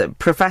it, that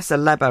Professor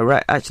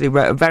Leber actually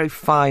wrote a very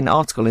fine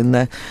article in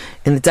the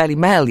Daily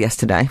Mail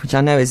yesterday, which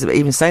I know is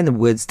even saying the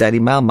words Daily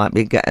Mail might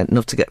be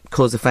enough to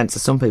cause offence to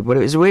some people, but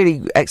it was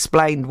really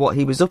explained what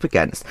he was up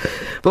against.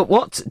 But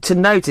what to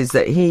note is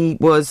that he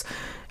was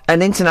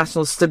an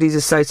International Studies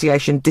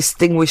Association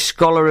Distinguished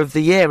Scholar of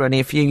the Year only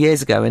a few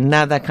years ago, and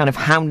now they're kind of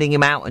hounding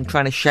him out and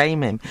trying to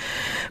shame him.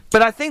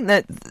 But I think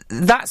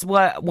that's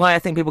why I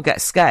think people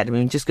get scared. I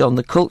mean, just go on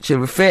the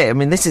culture of fear. I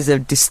mean, this is a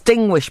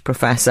distinguished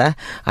professor,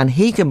 and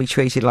he can be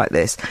treated like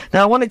this.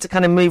 Now, I wanted to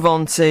kind of move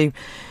on to...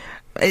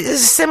 It's a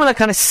similar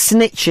kind of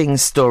snitching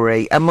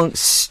story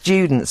amongst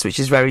students, which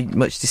has very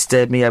much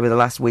disturbed me over the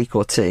last week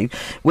or two,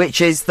 which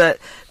is that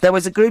there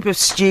was a group of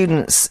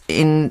students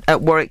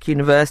at Warwick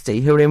University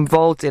who were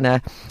involved in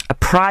a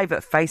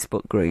private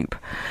Facebook group,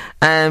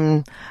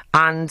 and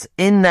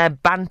in their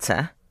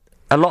banter,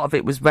 a lot of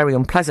it was very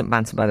unpleasant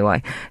banter, by the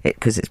way,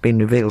 because it's been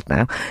revealed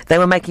now. They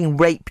were making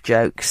rape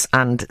jokes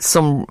and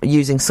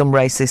using some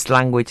racist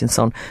language and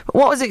so on. But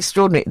what was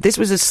extraordinary, this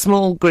was a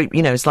small group,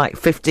 it's like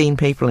 15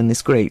 people in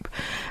this group,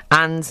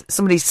 and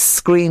somebody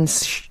shot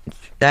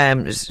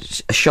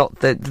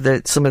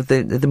some of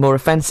the more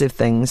offensive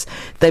things.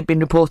 They've been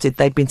reported,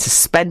 they've been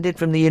suspended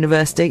from the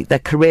university, their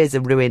careers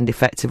are ruined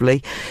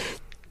effectively.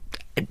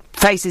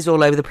 Faces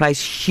all over the place,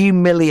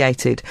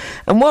 humiliated.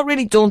 And what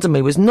really dawned on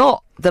me was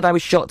not that I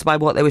was shocked by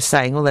what they were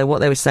saying, although what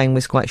they were saying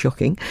was quite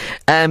shocking,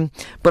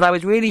 but I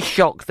was really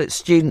shocked that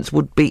students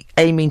would be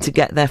aiming to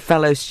get their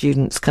fellow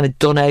students kind of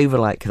done over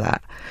like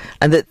that,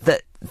 and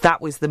that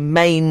was the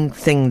main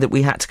thing that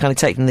we had to kind of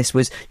take from this,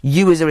 was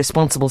you as a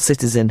responsible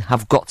citizen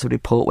have got to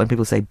report when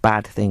people say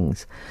bad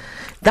things.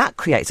 That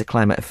creates a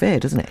climate of fear,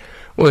 doesn't it?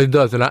 Well, it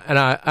does, and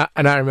I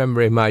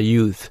remember in my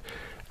youth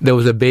there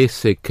was a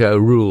basic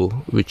rule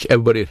which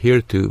everybody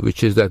adhered to,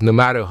 which is that no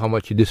matter how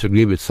much you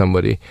disagree with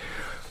somebody,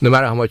 no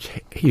matter how much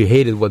you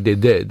hated what they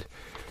did,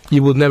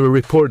 you would never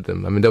report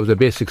them. I mean, there was a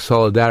basic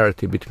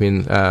solidarity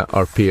between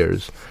our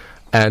peers.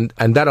 And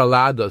that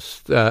allowed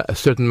us a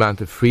certain amount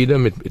of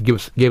freedom. It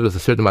gave us a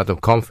certain amount of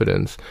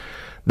confidence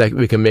that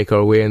we can make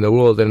our way in the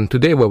world. And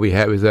today what we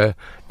have is a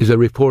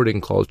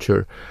reporting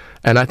culture.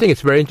 And I think it's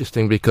very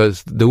interesting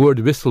because the word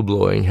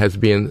whistleblowing has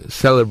been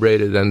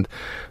celebrated, and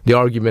the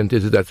argument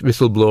is that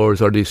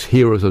whistleblowers are these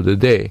heroes of the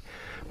day.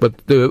 But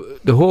the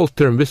whole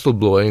term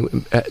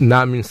whistleblowing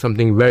now means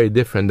something very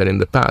different than in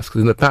the past.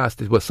 Because in the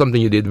past, it was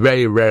something you did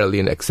very rarely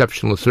in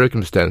exceptional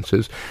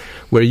circumstances,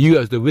 where you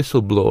as the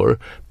whistleblower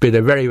paid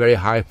a very, very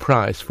high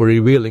price for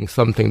revealing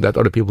something that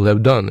other people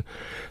have done.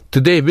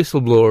 Today,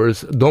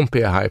 whistleblowers don't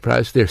pay a high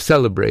price. They're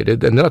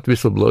celebrated, and they're not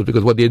whistleblowers,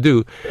 because what they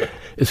do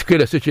is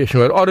create a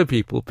situation where other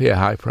people pay a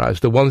high price,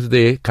 the ones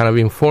they kind of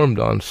informed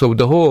on. So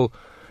the whole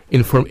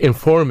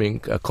informing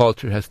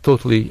culture has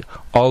totally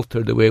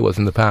altered the way it was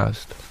in the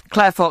past.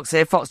 Claire Fox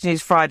here, Fox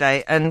News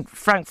Friday, and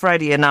Frank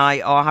Frady and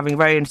I are having a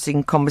very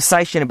interesting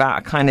conversation about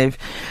a kind of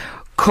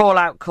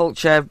call-out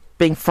culture,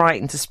 being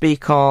frightened to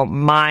speak our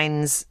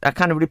minds, a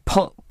kind of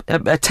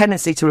a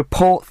tendency to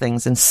report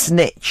things and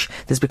snitch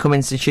that's become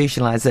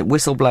institutionalised, that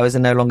whistleblowers are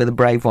no longer the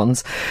brave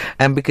ones,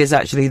 and because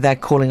actually they're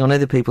calling on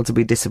other people to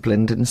be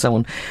disciplined and so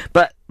on.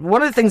 But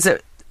one of the things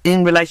that,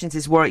 in relation to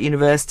this Warwick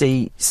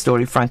University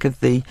story, Frank, of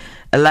the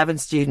 11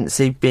 students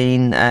who've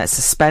been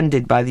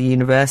suspended by the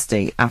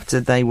university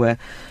after they were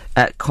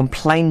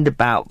complained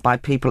about by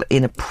people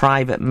in a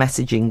private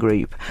messaging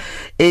group,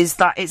 is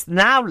that it's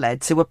now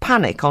led to a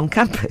panic on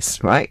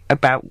campus, right,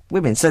 about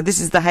women. So this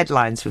is the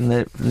headlines from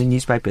the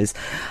newspapers.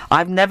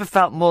 I've never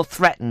felt more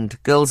threatened.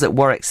 Girls at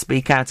Warwick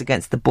speak out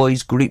against the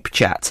boys' group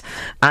chat.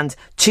 And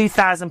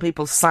 2,000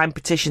 people signed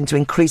petition to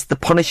increase the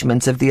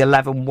punishment of the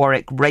 11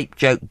 Warwick rape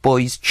joke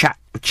boys chat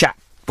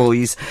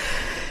boys.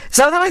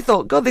 So then I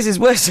thought, God, this is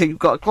worse. So you've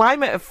got a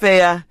climate of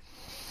fear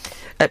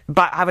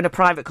by having a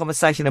private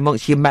conversation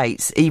amongst your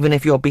mates, even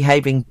if you're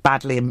behaving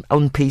badly and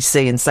on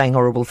PC and saying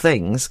horrible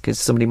things, because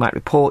somebody might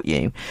report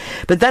you.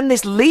 But then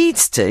this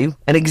leads to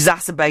an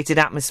exacerbated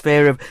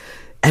atmosphere of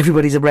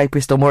everybody's a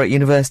rapist on Warwick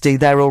University,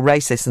 they're all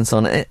racist and so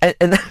on.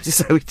 And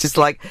so it's just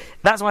like,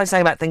 that's why I'm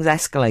saying about things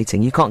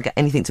escalating. You can't get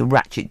anything to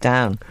ratchet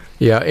down.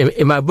 Yeah,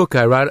 in my book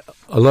I write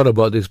a lot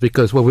about this,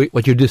 because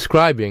what you're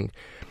describing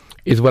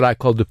is what I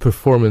call the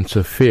performance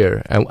of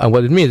fear. And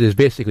what it means is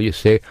basically you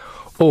say,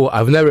 oh,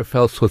 I've never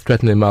felt so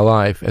threatened in my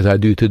life as I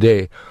do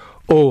today.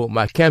 Oh,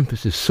 my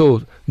campus is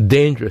so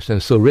dangerous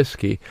and so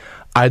risky.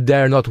 I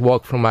dare not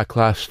walk from my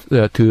class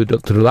to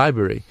the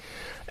library.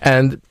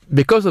 And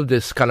because of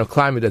this kind of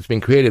climate that's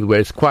been created, where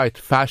it's quite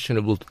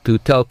fashionable to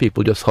tell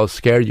people just how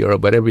scared you are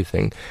about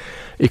everything,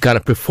 you're kind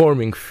of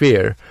performing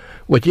fear.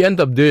 What you end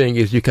up doing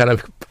is you kind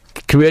of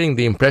creating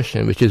the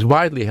impression, which is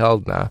widely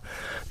held now,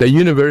 that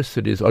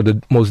universities are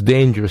the most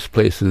dangerous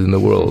places in the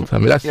world. I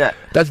mean,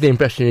 that's the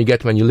impression you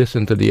get when you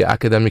listen to the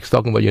academics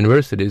talking about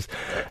universities.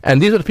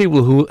 And these are the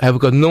people who have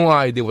got no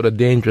idea what a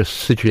dangerous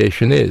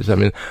situation is. I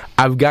mean,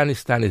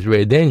 Afghanistan is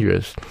very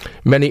dangerous.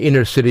 Many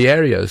inner city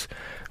areas,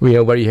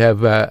 where you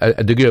have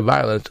a degree of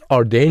violence,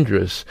 are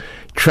dangerous.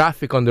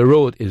 Traffic on the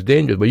road is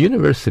dangerous. But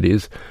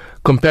universities,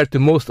 compared to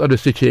most other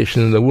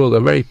situations in the world, are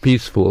very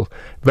peaceful,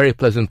 very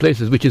pleasant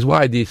places, which is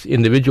why these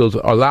individuals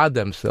allow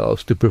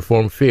themselves to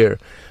perform fear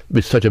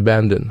with such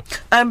abandon.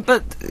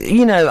 But,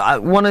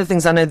 one of the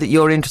things I know that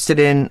you're interested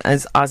in,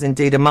 as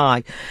indeed am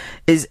I,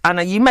 is, and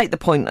you make the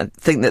point, I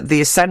think, that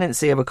the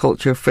ascendancy of a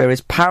culture of fear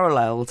is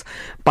paralleled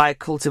by a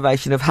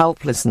cultivation of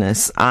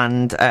helplessness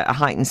and a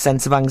heightened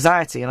sense of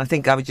anxiety. And I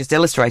think I was just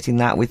illustrating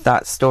that with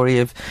that story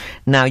of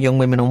now young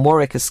women on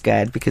Warwick are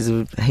scared because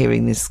of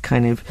hearing this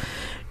kind of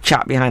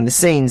chat behind the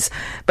scenes.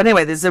 But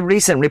anyway, there's a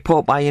recent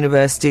report by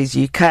Universities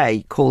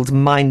UK called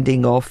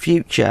Minding Our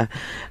Future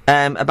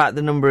about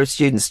the number of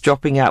students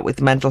dropping out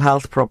with mental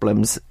health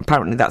problems.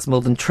 Apparently that's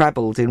more than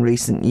trebled in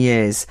recent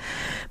years.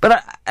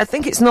 But I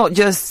think it's not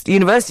just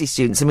university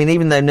students. I mean,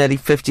 even though nearly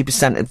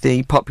 50% of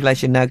the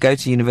population now go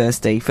to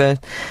university, for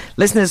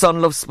listeners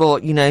on Love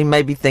Sport,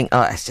 maybe think,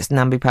 oh, it's just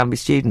namby-pamby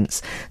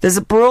students. There's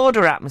a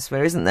broader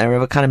atmosphere, isn't there,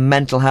 of a kind of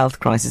mental health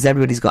crisis.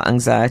 Everybody's got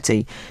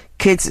anxiety.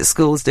 Kids at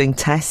schools doing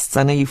tests.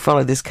 I know you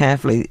follow this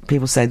carefully.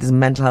 People say there's a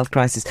mental health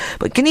crisis.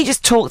 But can you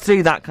just talk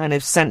through that kind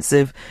of sense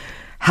of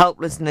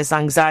helplessness,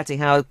 anxiety,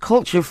 how a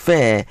culture of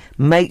fear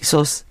makes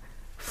us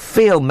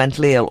feel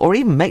mentally ill, or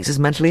even makes us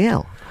mentally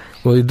ill?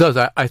 Well, it does.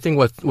 I think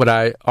what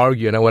I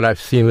argue and what I've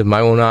seen with my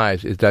own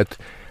eyes is that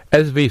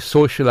as we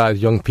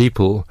socialize young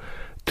people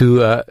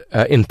to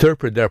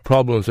interpret their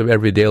problems of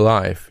everyday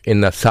life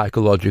in a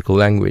psychological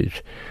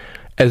language,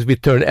 as we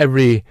turn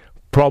every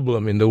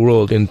problem in the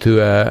world into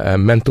a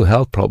mental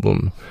health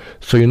problem,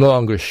 so you're no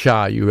longer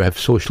shy, you have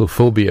social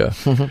phobia,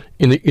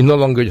 you're no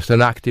longer just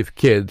an active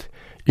kid,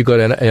 you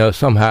got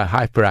somehow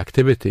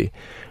hyperactivity.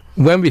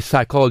 When we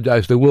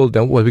psychologize the world,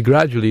 then what we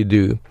gradually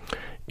do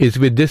is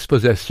we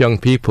dispossess young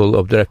people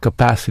of their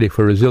capacity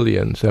for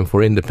resilience and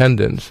for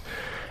independence,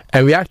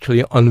 and we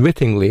actually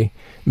unwittingly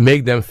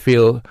make them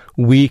feel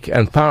weak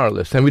and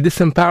powerless, and we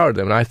disempower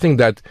them. And I think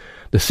that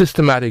the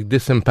systematic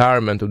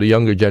disempowerment of the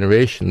younger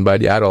generation by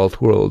the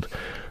adult world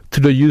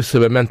through the use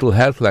of a mental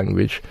health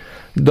language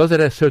does at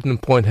a certain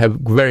point have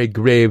very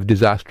grave,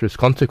 disastrous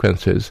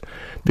consequences,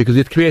 because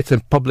it creates a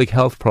public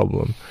health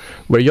problem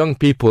where young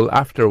people,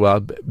 after a while,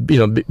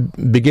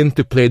 begin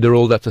to play the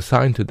role that's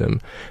assigned to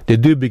them. They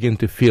do begin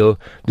to feel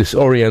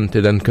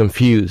disoriented and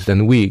confused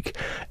and weak.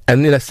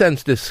 And in a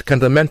sense, this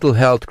kind of mental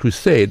health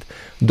crusade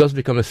does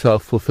become a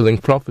self-fulfilling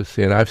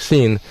prophecy. And I've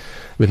seen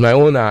with my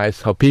own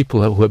eyes how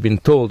people who have been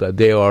told that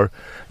they are,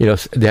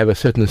 they have a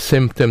certain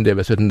symptom, they have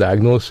a certain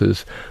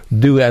diagnosis,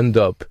 do end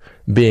up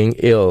being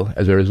ill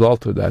as a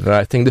result of that. And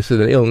I think this is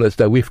an illness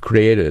that we've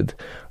created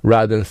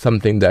rather than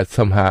something that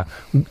somehow,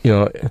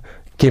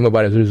 came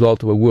about as a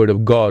result of a word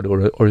of God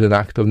or an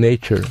act of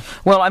nature.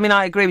 Well, I mean,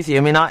 I agree with you.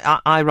 I mean,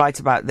 I write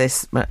about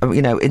this,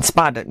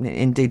 inspired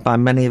indeed by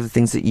many of the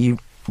things that you've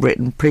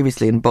written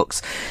previously in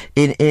books.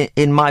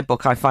 In my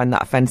book, I find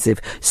that offensive.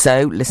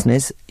 So,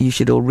 listeners, you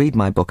should all read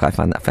my book. I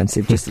find that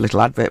offensive. Just a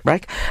little advert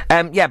break.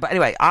 But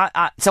anyway,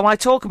 so I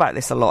talk about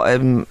this a lot.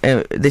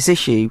 This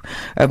issue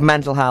of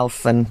mental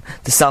health and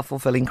the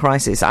self-fulfilling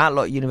crisis at a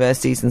lot of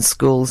universities and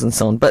schools and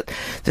so on. But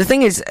the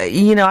thing is,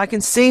 I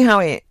can see how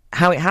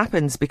it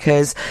happens,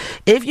 because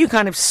if you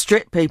kind of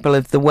strip people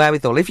of the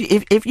wherewithal,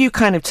 if you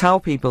kind of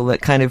tell people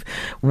that kind of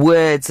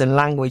words and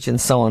language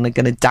and so on are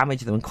going to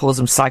damage them and cause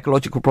them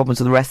psychological problems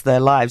for the rest of their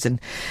lives,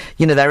 and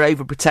they're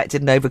overprotected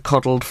and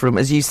overcoddled from,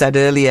 as you said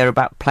earlier,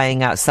 about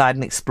playing outside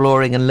and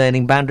exploring and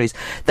learning boundaries,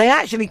 they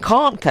actually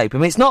can't cope. I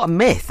mean, it's not a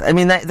myth. I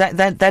mean,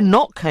 they're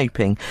not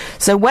coping.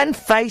 So when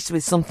faced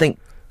with something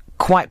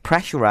quite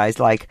pressurised,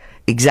 like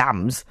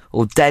exams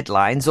or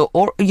deadlines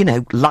or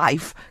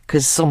life,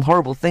 because some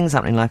horrible things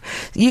happen in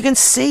life, you can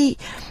see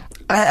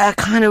a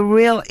kind of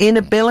real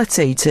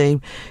inability to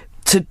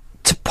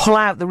pull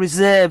out the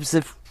reserves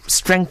of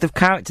strength of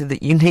character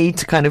that you need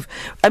to kind of,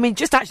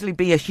 just actually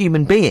be a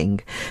human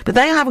being. But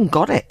they haven't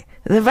got it.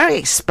 They're very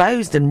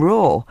exposed and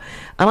raw.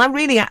 And I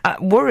really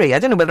worry. I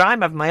don't know whether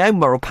I'm having my own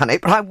moral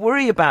panic, but I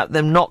worry about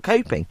them not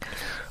coping.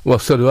 Well,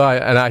 so do I.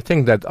 And I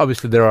think that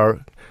obviously there are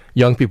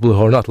young people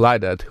who are not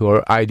like that, who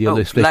are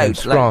idealistic and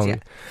strong.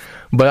 Loads, yeah.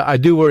 But I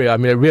do worry. I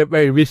mean,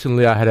 very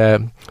recently I had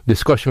a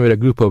discussion with a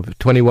group of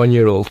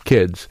 21-year-old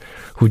kids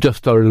who just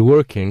started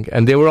working,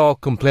 and they were all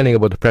complaining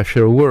about the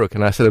pressure of work.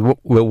 And I said,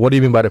 well, what do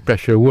you mean by the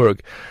pressure of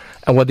work?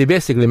 And what they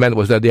basically meant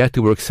was that they had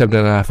to work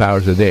 7.5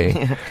 hours a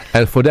day.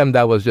 And for them,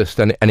 that was just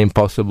an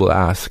impossible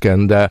ask.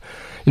 And,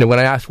 when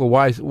I asked, well,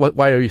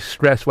 why are you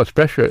stressed? What's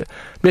pressure?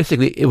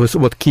 Basically, it was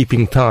about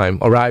keeping time,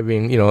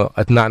 arriving,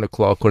 at 9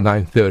 o'clock or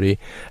 9:30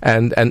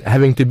 and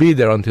having to be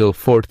there until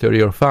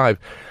 4:30 or 5.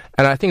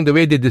 And I think the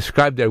way they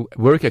described their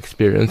work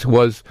experience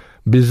was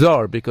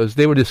bizarre, because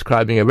they were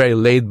describing a very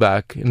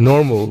laid-back,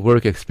 normal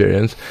work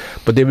experience,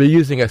 but they were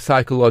using a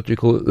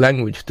psychological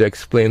language to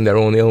explain their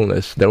own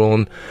illness, their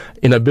own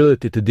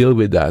inability to deal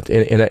with that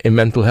in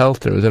mental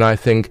health terms. And I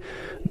think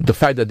the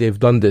fact that they've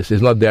done this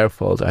is not their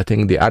fault. I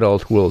think the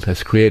adult world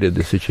has created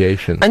the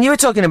situation. And you were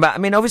talking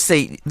about,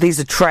 obviously these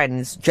are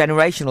trends,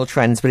 generational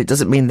trends, but it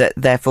doesn't mean that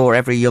therefore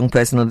every young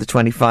person under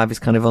 25 is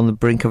kind of on the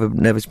brink of a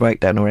nervous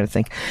breakdown or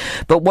anything.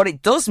 But what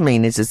it does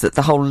mean is that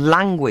the whole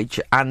language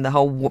and the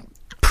whole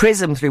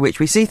prism through which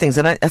we see things,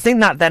 and I think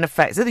that then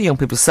affects other young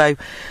people. So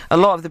a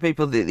lot of the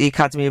people that the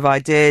Academy of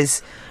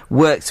Ideas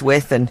works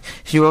with, and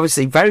you're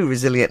obviously very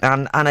resilient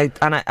and are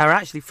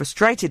actually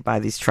frustrated by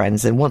these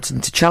trends and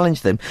wanting to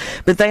challenge them,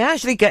 but they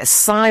actually get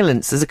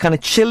silenced as a kind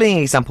of chilling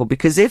example,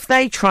 because if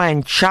they try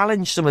and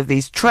challenge some of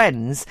these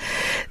trends,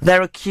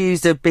 they're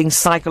accused of being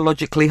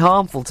psychologically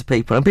harmful to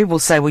people, and people will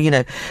say,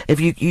 well, if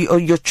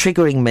you're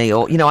triggering me,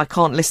 or I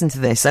can't listen to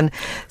this. And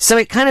so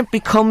it kind of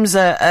becomes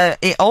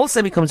it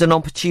also becomes an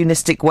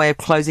opportunistic way of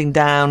closing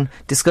down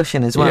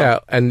discussion as well. Yeah,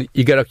 and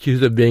you get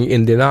accused of being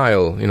in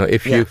denial.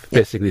 If you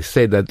basically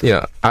say that,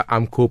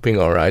 I'm coping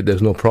all right,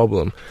 there's no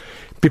problem,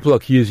 people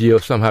accuse you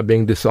of somehow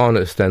being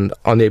dishonest and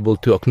unable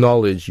to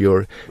acknowledge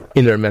your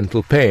inner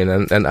mental pain.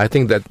 And I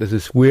think that there's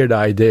this weird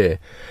idea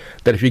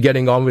that if you're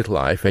getting on with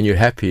life and you're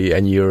happy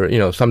and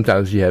you're,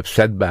 sometimes you have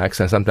setbacks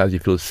and sometimes you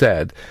feel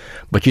sad,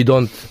 but you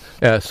don't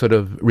sort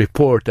of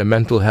report a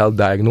mental health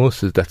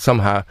diagnosis, that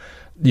somehow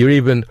you're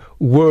even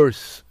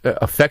worse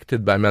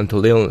affected by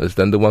mental illness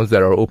than the ones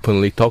that are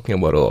openly talking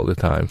about it all the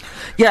time.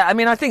 Yeah,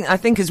 I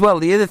think as well,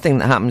 the other thing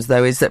that happens,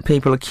 though, is that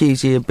people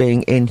accuse you of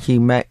being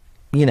inhumane.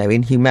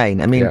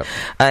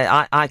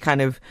 I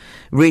kind of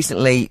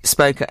recently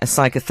spoke at a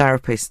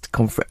psychotherapist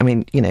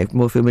conference.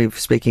 More familiar with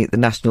speaking at the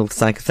National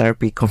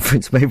Psychotherapy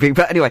Conference, maybe.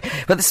 But anyway,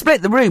 they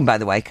split the room, by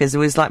the way, because there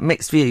was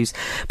mixed views.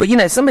 But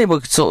some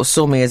people sort of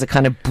saw me as a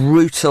kind of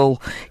brutal,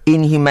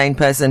 inhumane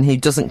person who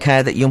doesn't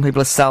care that young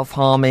people are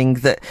self-harming.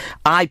 That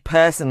I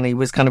personally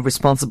was kind of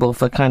responsible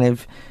for kind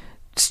of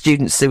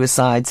student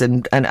suicides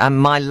and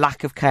my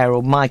lack of care,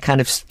 or my kind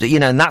of,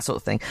 and that sort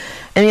of thing.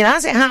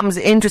 As it happens,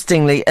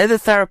 interestingly, other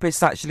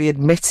therapists actually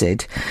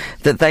admitted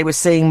that they were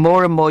seeing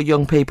more and more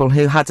young people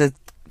who had a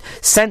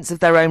sense of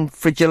their own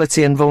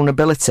fragility and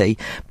vulnerability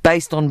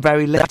based on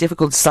very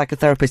difficult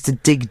psychotherapists to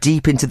dig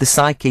deep into the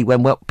psyche,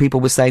 when what people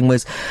were saying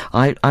was,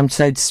 I'm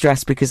so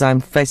distressed because I'm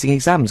facing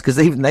exams, because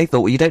even they thought,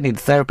 well, you don't need a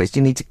therapist,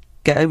 you need to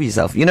get over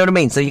yourself. You know what I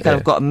mean? So you kind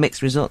of got a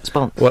mixed response.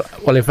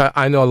 Well, in fact,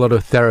 I know a lot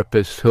of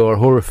therapists who are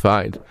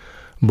horrified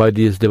by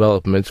these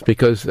developments,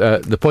 because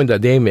the point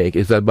that they make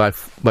is that by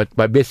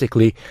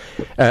basically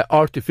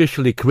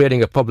artificially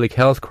creating a public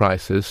health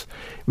crisis,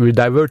 we're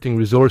diverting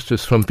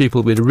resources from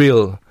people with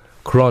real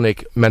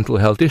chronic mental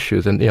health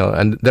issues, and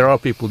there are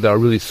people that are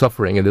really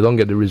suffering and they don't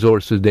get the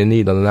resources they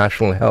need on the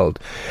national health,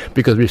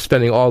 because we're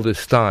spending all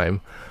this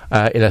time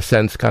in a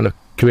sense kind of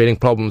creating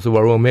problems of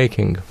our own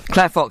making.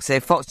 Claire Fox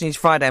here, Fox News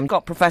Friday. I've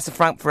got Professor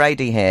Frank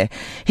Furedi here.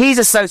 He's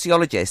a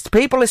sociologist.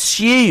 People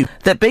assume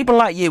that people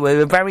like you,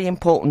 who are very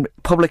important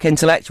public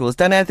intellectuals,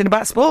 don't know anything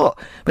about sport.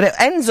 But it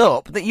ends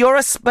up that you're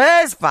a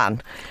Spurs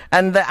fan,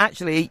 and that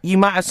actually you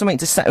might have something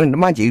to say.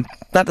 Mind you,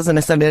 that doesn't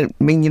necessarily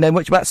mean you know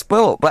much about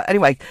sport. But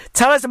anyway,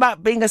 tell us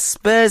about being a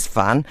Spurs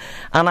fan,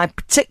 and I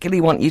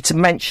particularly want you to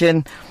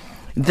mention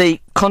the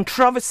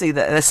controversy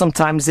that there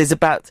sometimes is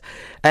about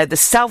the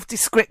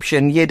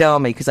self-description Yid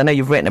Army, because I know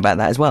you've written about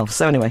that as well.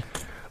 So anyway.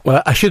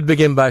 Well, I should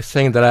begin by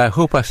saying that I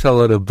hope I sell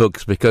a lot of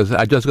books, because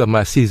I just got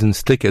my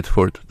season's ticket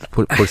for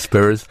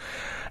Spurs.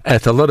 And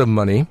it's a lot of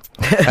money,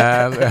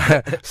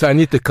 so I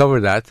need to cover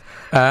that.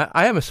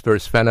 I am a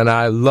Spurs fan, and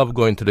I love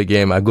going to the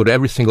game. I go to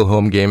every single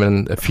home game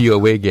and a few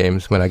away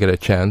games when I get a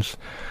chance.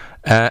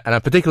 And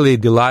I'm particularly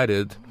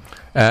delighted,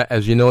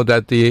 as you know,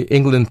 that the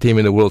England team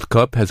in the World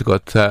Cup has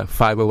got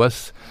 5 of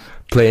us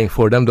playing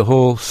for them. The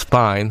whole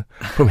spine,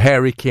 from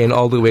Harry Kane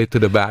all the way to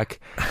the back,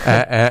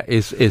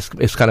 is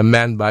kind of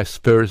manned by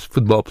Spurs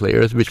football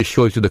players, which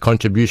shows you the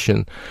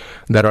contribution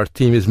that our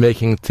team is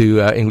making to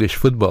English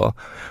football.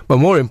 But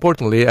more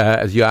importantly,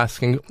 as you're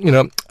asking,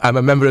 I'm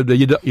a member of the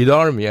Yid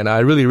Army, and I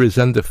really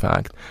resent the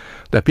fact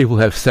that people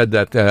have said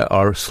that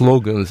our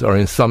slogans are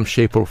in some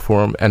shape or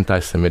form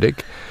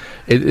anti-Semitic.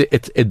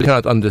 It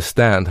cannot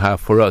understand how,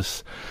 for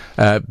us,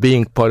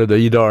 being part of the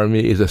Yid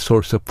Army is a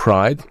source of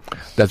pride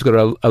that's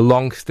got a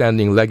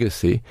long-standing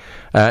legacy.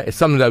 It's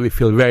something that we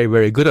feel very,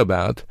 very good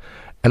about.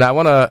 And I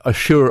want to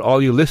assure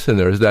all you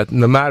listeners that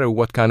no matter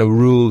what kind of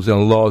rules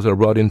and laws are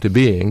brought into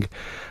being,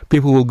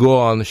 people will go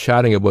on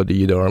shouting about the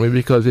Yid Army,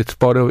 because it's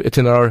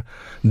in our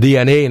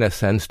DNA, in a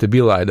sense, to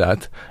be like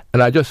that.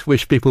 And I just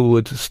wish people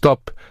would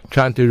stop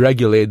trying to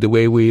regulate the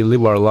way we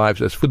live our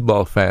lives as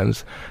football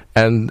fans,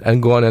 and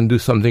go on and do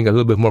something a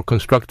little bit more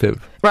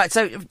constructive. Right,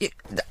 so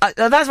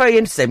that's very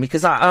interesting,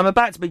 because I'm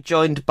about to be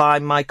joined by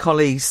my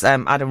colleagues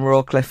Adam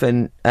Rawcliffe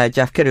and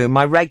Jeff Kidder,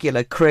 my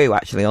regular crew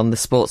actually on the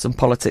sports and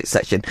politics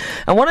section.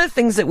 And one of the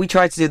things that we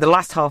try to do the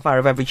last half hour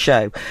of every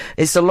show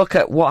is to look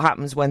at what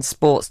happens when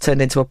sports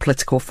turned into a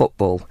political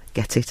football.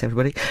 Get it,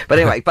 everybody? But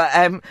anyway,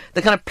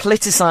 the kind of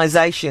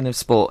politicisation of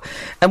sport.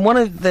 And one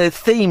of the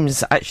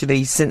themes,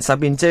 actually, since I've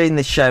been doing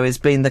this show has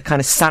been the kind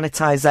of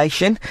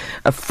sanitisation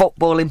of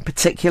football in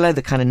particular,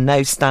 the kind of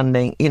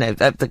no-standing,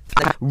 the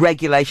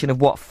regulation of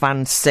what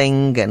fans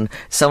sing and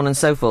so on and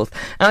so forth.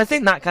 And I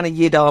think that kind of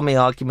Yid Army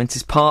argument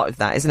is part of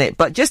that, isn't it?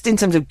 But just in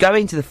terms of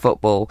going to the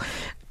football,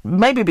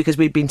 maybe because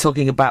we've been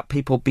talking about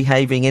people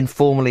behaving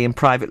informally and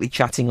privately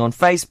chatting on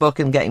Facebook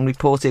and getting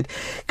reported,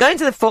 going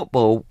to the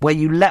football where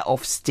you let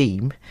off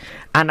steam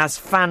and as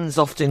fans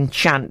often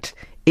chant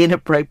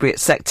inappropriate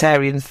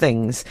sectarian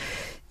things,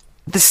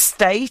 the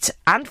state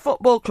and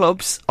football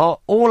clubs are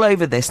all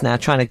over this now,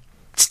 trying to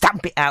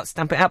stamp it out.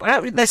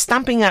 They're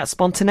stamping out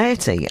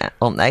spontaneity,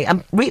 aren't they?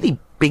 And really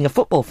being a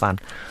football fan.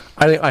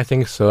 I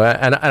think so.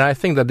 And I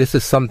think that this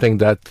is something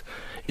that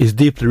is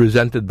deeply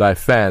resented by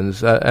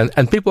fans,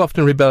 and people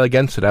often rebel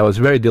against it. I was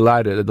very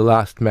delighted at the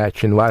last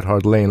match in White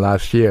Hart Lane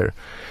last year,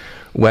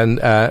 when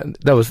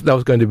that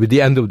was going to be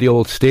the end of the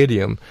old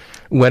stadium,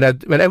 when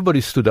everybody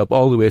stood up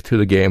all the way through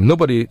the game.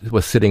 Nobody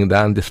was sitting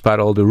down despite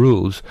all the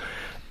rules.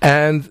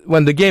 And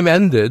when the game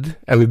ended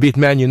and we beat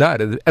Man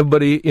United,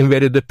 everybody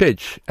invaded the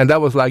pitch. And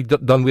that was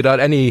done without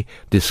any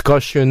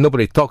discussion.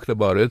 Nobody talked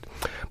about it.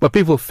 But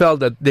people felt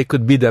that they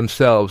could be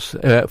themselves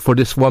for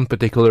this one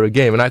particular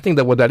game. And I think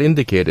that what that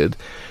indicated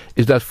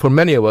is that for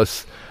many of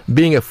us,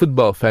 being a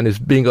football fan is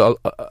being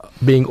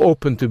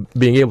open to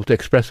being able to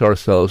express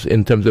ourselves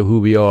in terms of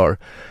who we are.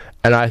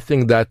 And I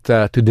think that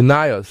to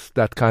deny us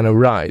that kind of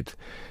right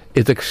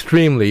is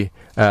extremely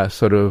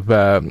dangerous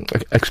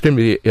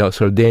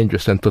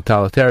and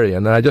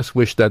totalitarian. And I just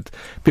wish that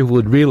people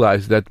would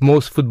realize that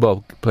most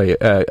football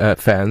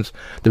fans,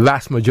 the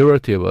vast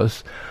majority of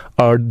us,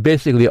 are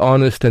basically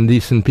honest and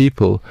decent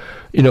people,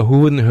 who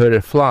wouldn't hurt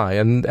a fly.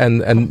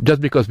 And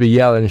just because we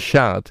yell and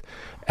shout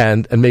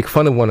and make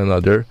fun of one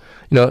another,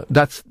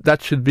 that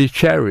should be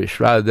cherished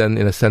rather than,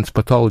 in a sense,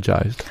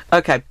 pathologized.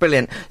 Okay,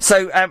 brilliant.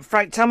 So,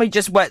 Frank, tell me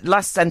just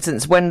last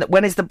sentence.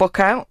 When is the book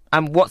out,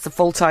 and what's the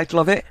full title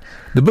of it?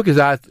 The book is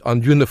out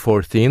on June the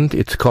 14th.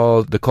 It's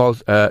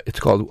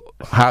called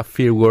How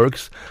Fear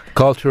Works: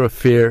 Culture of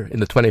Fear in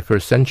the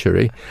 21st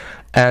Century.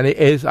 And it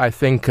is, I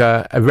think,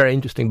 a very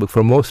interesting book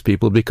for most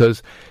people,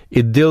 because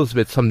it deals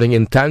with something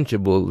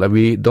intangible that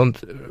we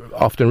don't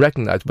often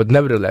recognize, but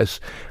nevertheless,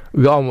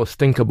 we almost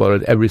think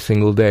about it every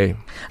single day.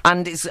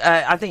 And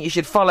I think you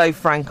should follow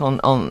Frank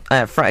on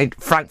Frank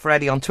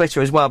Furedi on Twitter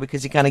as well,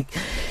 because he kind of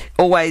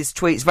always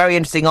tweets very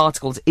interesting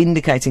articles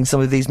indicating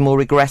some of these more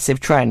regressive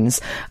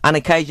trends, and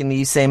occasionally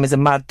you see him as a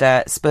mad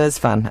Spurs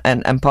fan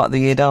and part of the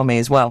Youth Army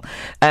as well.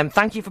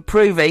 Thank you for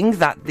proving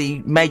that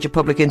the major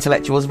public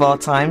intellectuals of our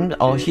time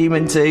are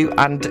human too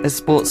and a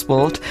sport.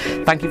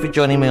 Thank you for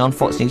joining me on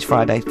Fox News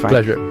Friday, Frank.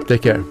 Pleasure.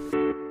 Take care.